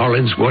Harry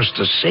Collins was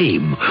the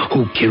same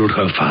who killed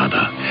her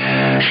father.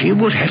 She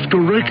would have to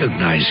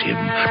recognize him.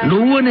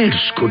 No one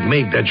else could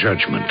make that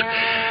judgment.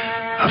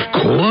 Of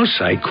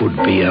course, I could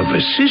be of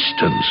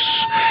assistance.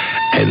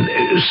 And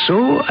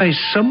so I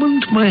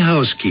summoned my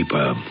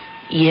housekeeper.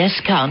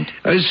 Yes, Count.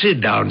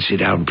 Sit down,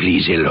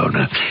 please,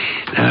 Ilona.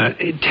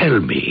 Tell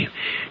me,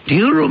 do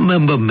you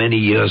remember many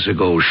years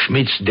ago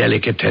Schmidt's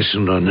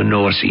Delicatessen on the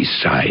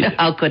northeast side?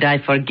 How could I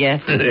forget?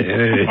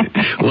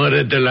 What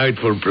a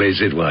delightful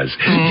place it was.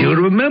 Do you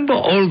remember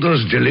all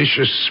those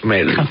delicious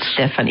smells? Count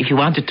Stefan, if you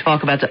want to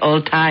talk about the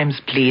old times,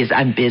 please,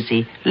 I'm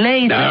busy.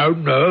 Later.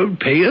 No,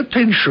 pay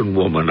attention,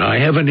 woman. I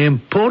have an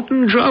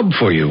important job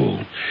for you.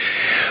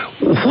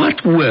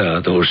 What were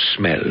those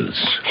smells?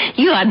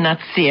 You are not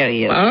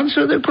serious.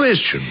 Answer the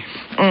question.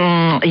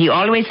 You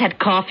always had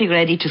coffee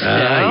ready to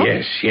serve?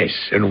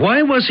 Yes. And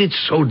why was it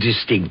so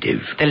distinctive?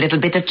 The little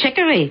bit of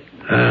chicory.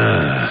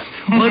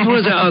 What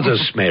were the other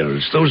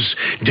smells? Those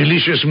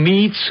delicious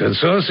meats and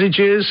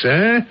sausages,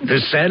 The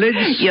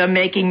salads? You're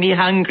making me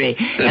hungry,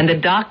 and the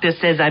doctor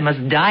says I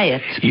must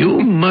diet. You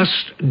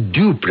must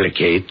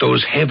duplicate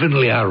those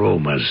heavenly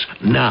aromas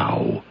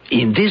now,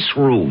 in this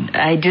room.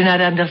 I do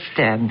not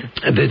understand.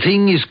 The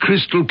thing is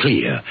crystal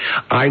clear.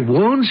 I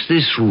want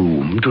this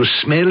room to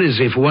smell as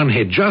if one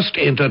had just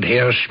entered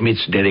Herr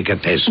Schmidt's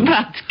Delicatessen.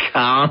 But,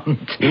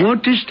 Count.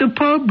 What is the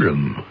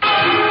problem?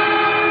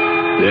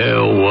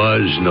 There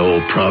was no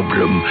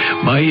problem.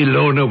 My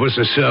Ilona was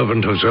a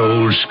servant of the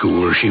old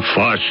school. She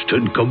fussed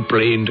and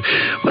complained,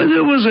 but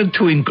there was a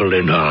twinkle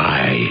in her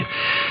eye.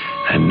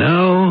 And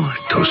now,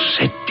 to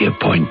set the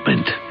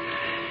appointment.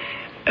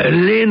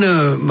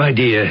 Lena, my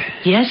dear.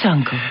 Yes,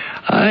 Uncle.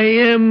 I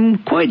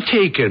am quite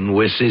taken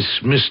with this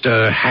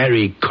Mr.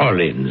 Harry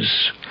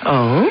Collins.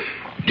 Oh?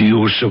 Do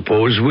you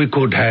suppose we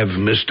could have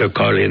Mr.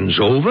 Collins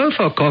over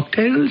for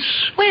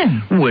cocktails?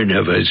 When?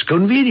 Whenever it's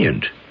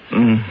convenient.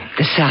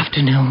 This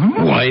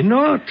afternoon? Why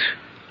not?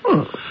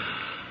 Oh.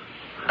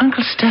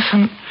 Uncle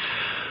Stefan,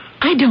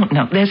 I don't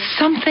know. There's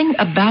something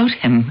about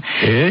him.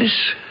 Yes?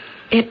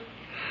 It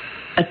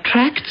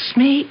attracts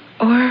me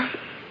or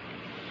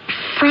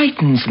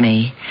frightens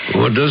me.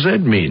 What does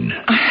that mean?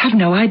 I have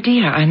no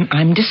idea.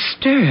 I'm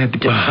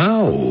disturbed.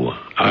 How?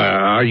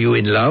 Are you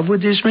in love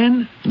with this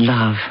man?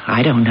 Love?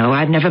 I don't know.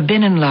 I've never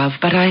been in love,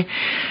 but I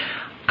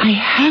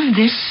have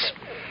this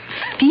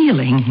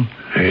feeling.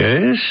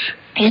 Yes?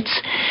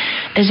 It's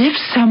as if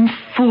some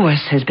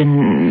force has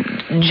been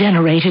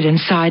generated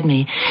inside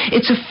me.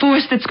 It's a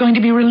force that's going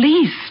to be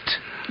released,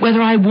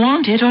 whether I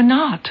want it or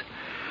not.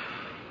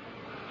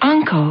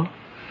 Uncle,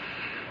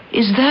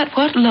 is that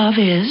what love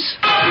is?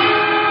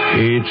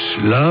 It's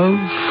love,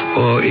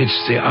 or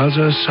it's the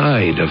other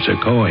side of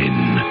the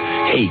coin.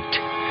 Hate.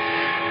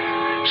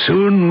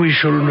 Soon we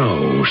shall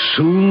know.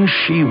 Soon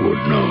she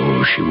would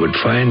know. She would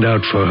find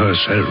out for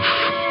herself.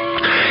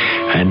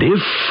 And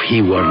if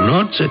he were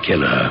not the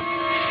killer,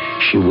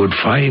 she would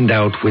find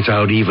out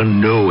without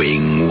even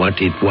knowing what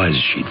it was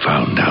she'd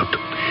found out.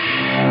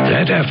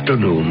 That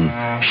afternoon,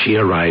 she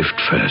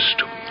arrived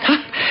first.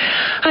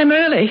 I'm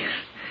early.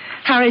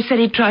 Harry said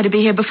he'd try to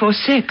be here before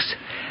 6.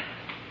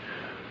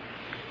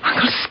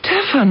 Uncle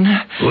Stefan.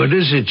 What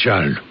is it,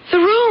 child? The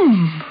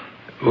room.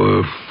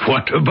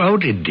 What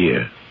about it,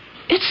 dear?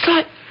 It's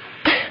like...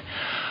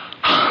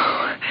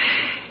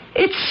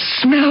 It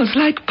smells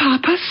like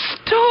Papa's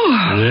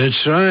store.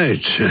 That's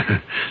right.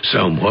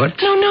 Somewhat.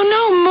 No,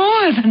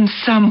 more than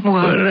somewhat.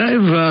 Well,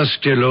 I've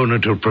asked Ilona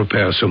to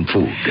prepare some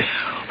food.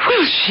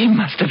 Well, she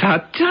must have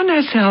outdone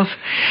herself.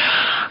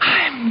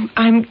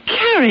 I'm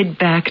carried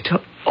back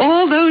to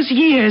all those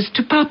years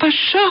to Papa's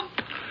shop.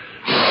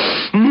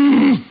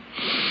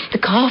 The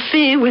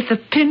coffee with a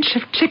pinch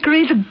of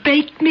chicory, the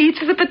baked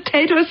meats, the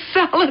potato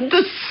salad,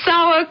 the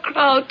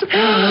sauerkraut.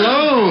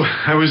 Hello.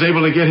 I was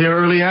able to get here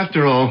early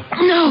after all.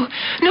 No.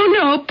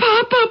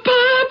 Papa.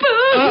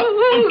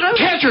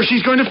 Catch her.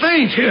 She's going to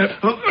faint. Here.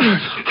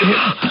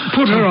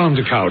 Put her on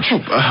the couch.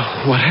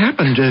 What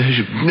happened?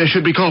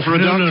 Should we call for a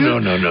doctor?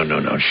 No.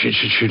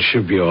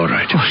 She'll be all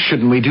right. Oh,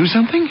 shouldn't we do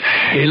something?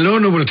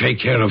 Ilona will take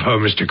care of her,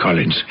 Mr.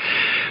 Collins.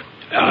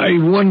 I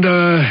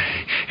wonder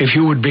if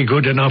you would be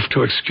good enough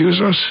to excuse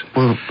us?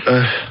 Well,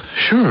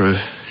 sure.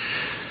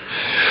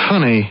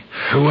 Funny.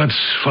 What's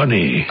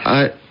funny?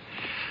 I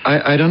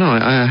don't know.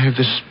 I have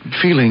this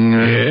feeling.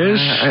 Yes?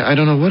 I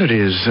don't know what it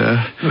is.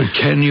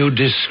 Can you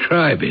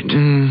describe it?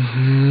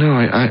 No,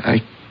 I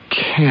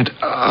can't.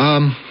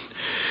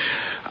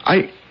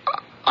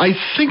 I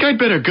think I'd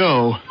better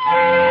go.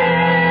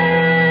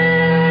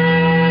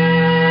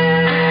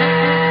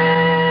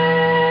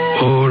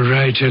 All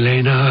right,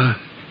 Elena.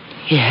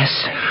 Yes.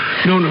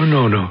 No.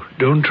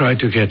 Don't try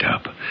to get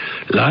up.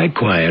 Lie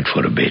quiet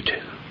for a bit.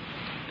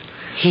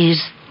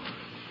 He's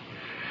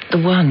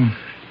the one.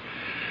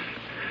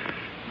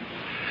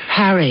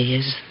 Harry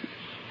is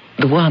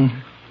the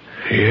one.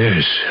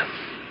 Yes.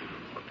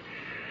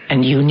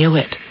 And you knew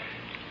it.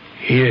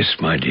 Yes,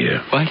 my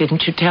dear. Why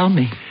didn't you tell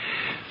me?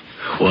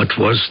 What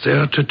was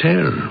there to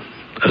tell?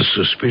 A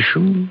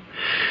suspicion?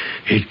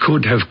 It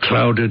could have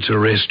clouded the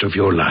rest of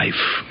your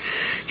life.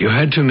 You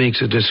had to make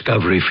the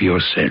discovery for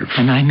yourself.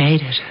 And I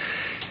made it.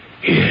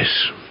 Yes.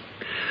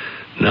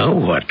 Now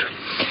what?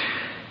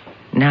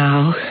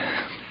 Now,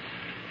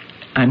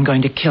 I'm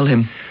going to kill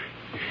him.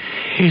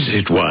 Is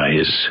it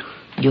wise?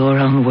 Your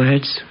own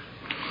words.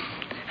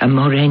 A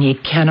Moreni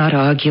cannot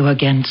argue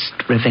against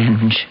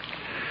revenge.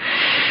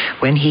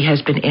 When he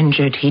has been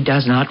injured, he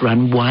does not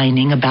run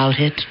whining about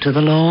it to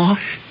the law.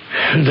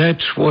 That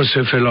was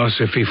a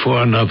philosophy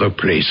for another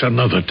place,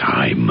 another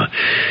time.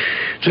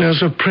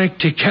 There's a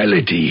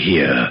practicality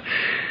here.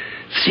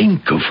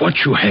 Think of what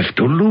you have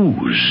to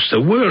lose.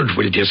 The world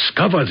will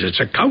discover that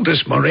the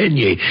Countess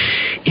Moreni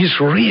is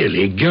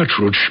really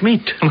Gertrude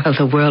Schmidt. Well,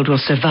 the world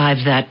will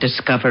survive that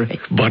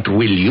discovery. But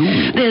will you?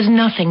 There's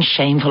nothing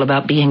shameful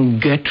about being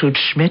Gertrude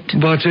Schmidt.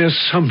 But there's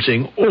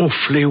something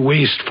awfully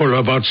wasteful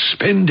about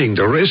spending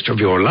the rest of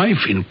your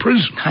life in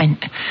prison.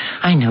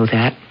 I know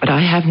that, but I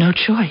have no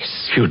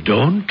choice. You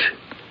don't?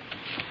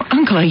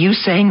 Uncle, are you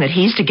saying that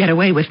he's to get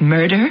away with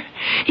murder?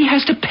 He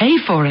has to pay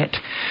for it.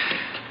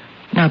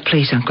 Now,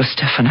 please, Uncle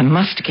Stefan, I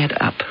must get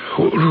up.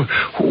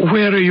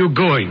 Where are you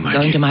going, my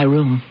Going dear? to my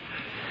room.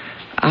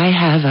 I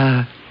have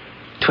a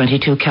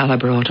 .22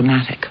 caliber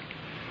automatic.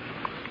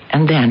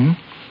 And then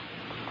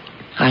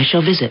I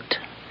shall visit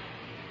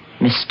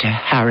Mr.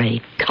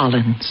 Harry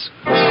Collins.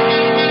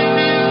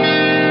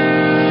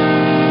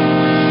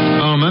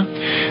 Alma,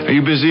 are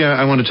you busy?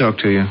 I want to talk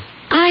to you.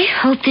 I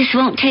hope this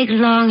won't take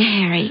long,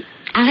 Harry.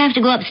 I'll have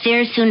to go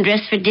upstairs soon,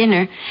 dress for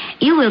dinner.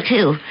 You will,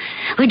 too.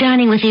 We're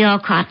dining with the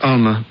Alcotts.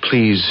 Alma,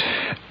 please,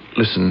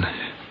 listen.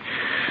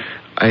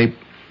 I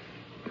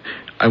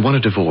want a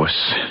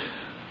divorce.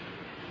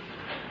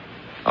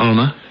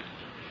 Alma?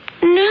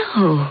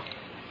 No.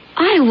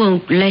 I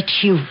won't let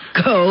you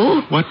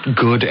go. What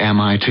good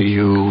am I to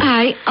you?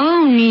 I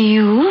own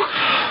you.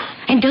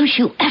 And don't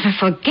you ever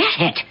forget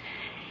it.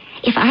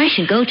 If I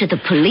should go to the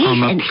police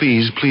Alma,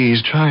 please,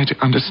 try to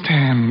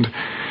understand.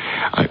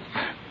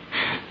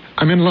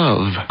 I'm in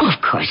love.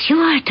 Of course you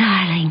are,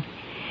 darling.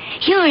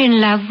 You're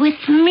in love with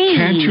me.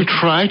 Can't you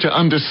try to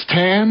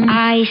understand?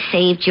 I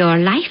saved your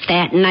life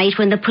that night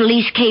when the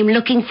police came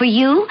looking for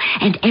you,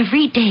 and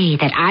every day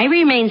that I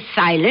remain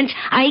silent,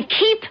 I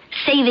keep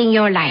saving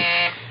your life.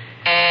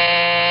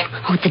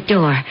 Oh, the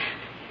door.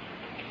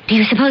 Do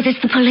you suppose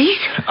it's the police?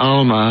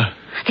 Alma.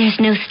 There's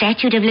no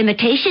statute of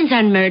limitations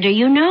on murder,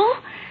 you know.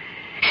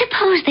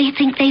 Suppose they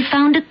think they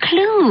found a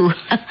clue.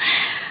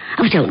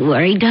 Oh, don't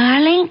worry,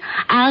 darling.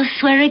 I'll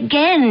swear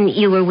again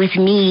you were with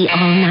me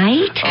all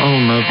night.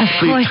 Alma, Of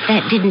course,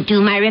 that didn't do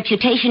my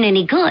reputation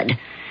any good.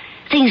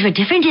 Things were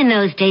different in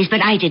those days,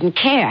 but I didn't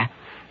care.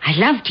 I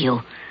loved you.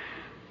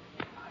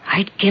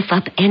 I'd give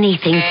up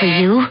anything for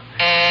you.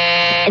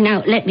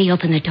 Now, let me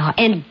open the door.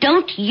 And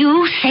don't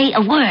you say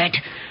a word.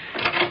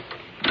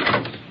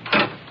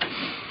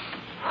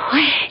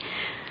 Why,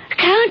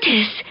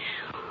 Countess,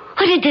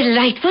 what a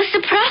delightful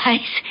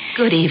surprise.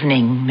 Good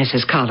evening,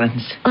 Mrs.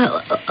 Collins.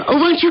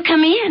 Won't you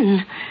come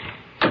in?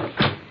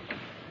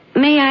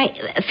 May I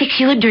fix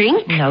you a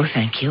drink? No,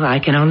 thank you. I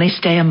can only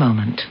stay a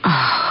moment.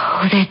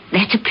 Oh,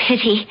 that's a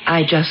pity.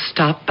 I just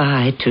stopped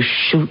by to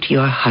shoot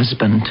your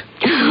husband.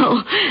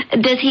 Oh,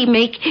 does he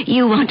make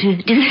you want to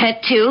do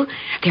that, too?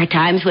 There are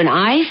times when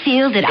I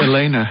feel that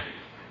Elena.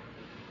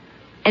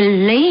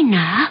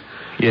 Elena?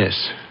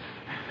 Yes,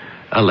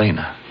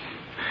 Elena.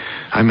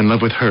 I'm in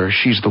love with her.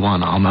 She's the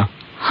one, Alma.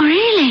 Oh,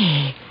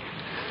 really?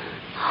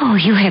 Oh,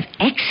 you have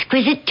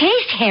exquisite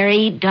taste,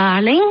 Harry,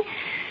 darling.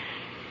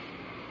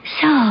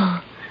 So,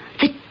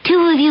 the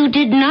two of you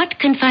did not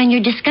confine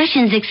your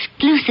discussions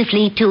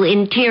exclusively to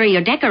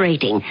interior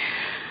decorating.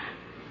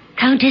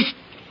 Countess,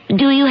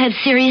 do you have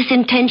serious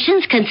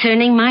intentions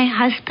concerning my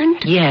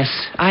husband? Yes,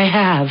 I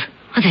have.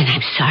 Well, then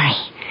I'm sorry.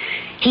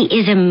 He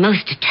is a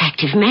most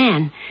attractive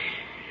man.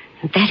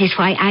 That is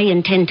why I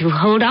intend to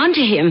hold on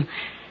to him.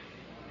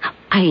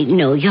 I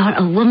know you're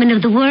a woman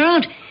of the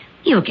world.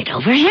 You'll get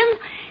over him.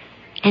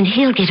 And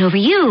he'll get over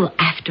you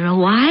after a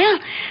while.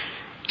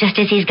 Just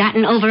as he's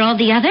gotten over all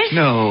the others.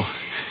 No,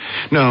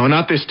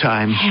 not this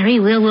time. Harry,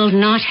 we will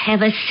not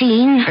have a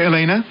scene. Hey,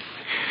 Elena,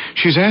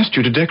 she's asked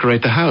you to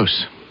decorate the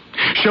house.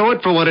 Show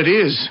it for what it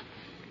is.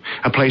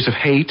 A place of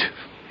hate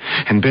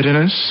and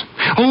bitterness.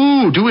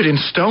 Oh, do it in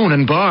stone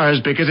and bars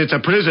because it's a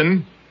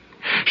prison.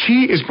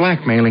 She is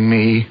blackmailing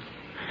me.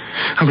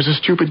 I was a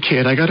stupid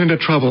kid. I got into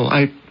trouble.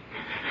 I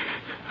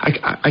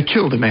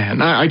killed a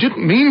man. I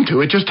didn't mean to.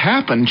 It just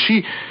happened.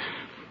 She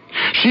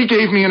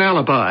gave me an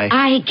alibi.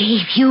 I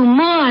gave you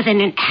more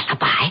than an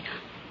alibi.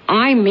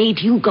 I made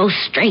you go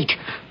straight.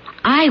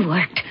 I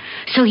worked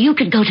so you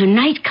could go to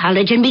night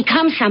college and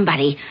become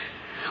somebody.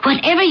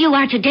 Whatever you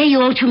are today,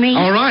 you owe to me.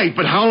 All right,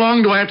 but how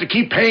long do I have to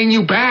keep paying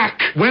you back?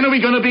 When are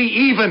we going to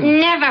be even?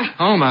 Never.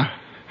 Alma,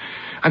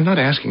 I'm not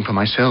asking for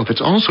myself.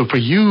 It's also for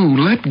you.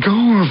 Let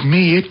go of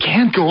me. It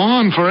can't go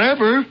on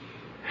forever.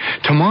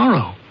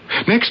 Tomorrow,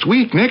 next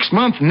week, next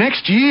month,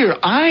 next year,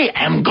 I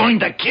am going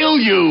to kill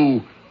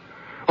you.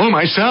 Or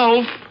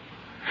myself.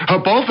 Or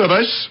both of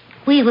us.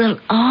 We will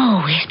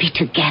always be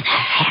together,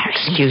 Harry.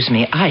 Excuse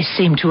me, I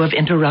seem to have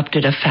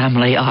interrupted a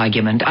family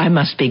argument. I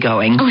must be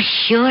going. Oh,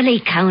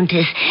 surely,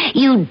 Countess.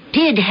 You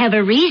did have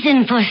a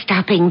reason for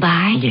stopping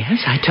by.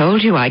 Yes, I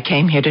told you I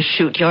came here to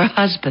shoot your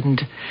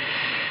husband.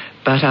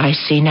 But I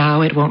see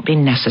now it won't be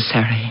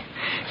necessary.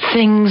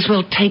 Things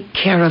will take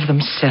care of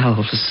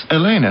themselves.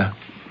 Elena,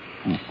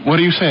 what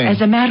are you saying? As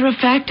a matter of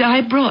fact,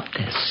 I brought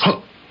this.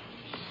 Oh,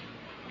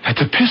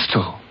 that's a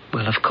pistol.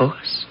 Well, of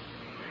course.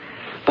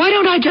 Why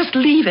don't I just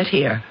leave it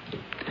here?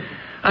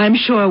 I'm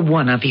sure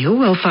one of you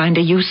will find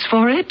a use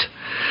for it.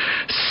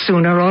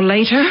 Sooner or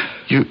later.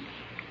 You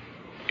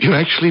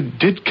actually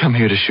did come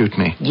here to shoot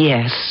me?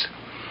 Yes.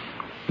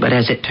 But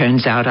as it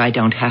turns out, I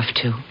don't have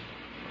to.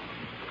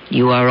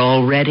 You are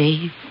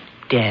already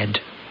dead.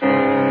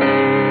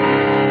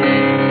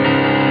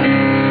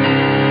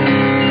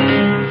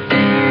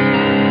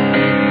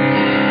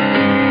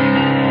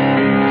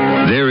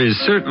 There is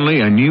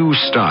certainly a new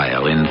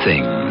style in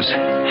things.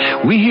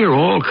 We hear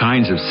all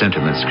kinds of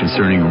sentiments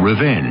concerning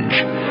revenge,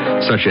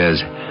 such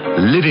as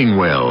living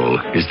well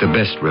is the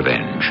best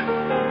revenge,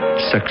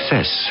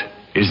 success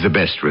is the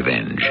best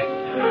revenge,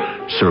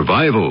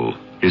 survival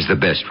is the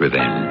best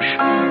revenge.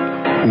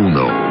 Who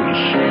knows?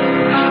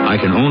 I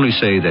can only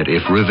say that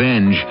if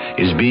revenge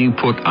is being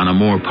put on a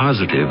more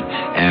positive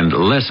and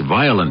less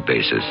violent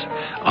basis,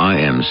 I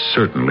am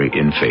certainly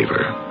in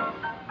favor.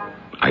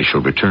 I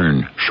shall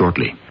return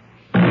shortly.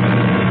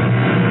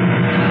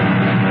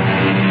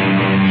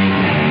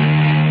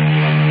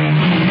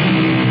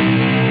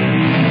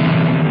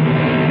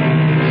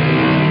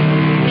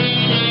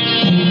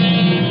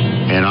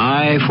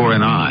 For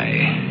an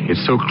eye.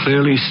 It's so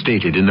clearly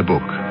stated in the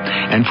book.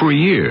 And for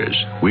years,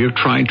 we have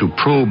tried to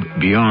probe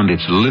beyond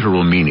its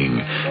literal meaning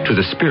to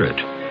the spirit.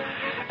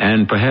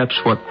 And perhaps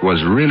what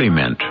was really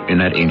meant in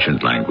that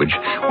ancient language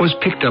was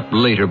picked up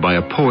later by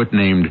a poet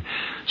named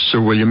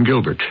Sir William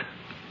Gilbert.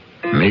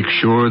 Make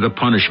sure the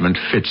punishment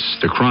fits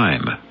the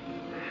crime.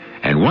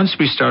 And once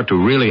we start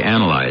to really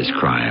analyze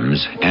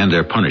crimes and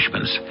their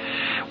punishments,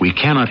 we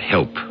cannot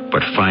help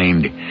but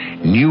find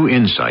new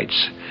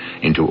insights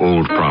into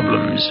old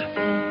problems.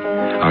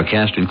 Our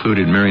cast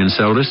included Marion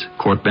Seldes,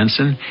 Court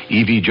Benson,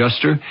 Evie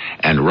Juster,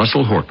 and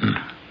Russell Horton.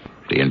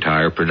 The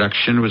entire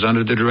production was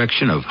under the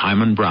direction of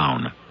Hyman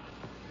Brown.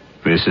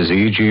 This is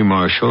E.G.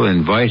 Marshall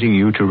inviting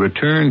you to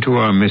return to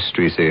our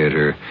Mystery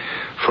Theater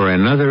for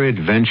another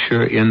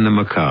adventure in the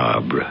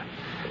macabre.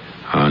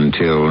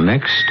 Until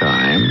next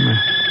time,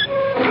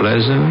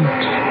 pleasant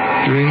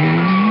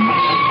dreams.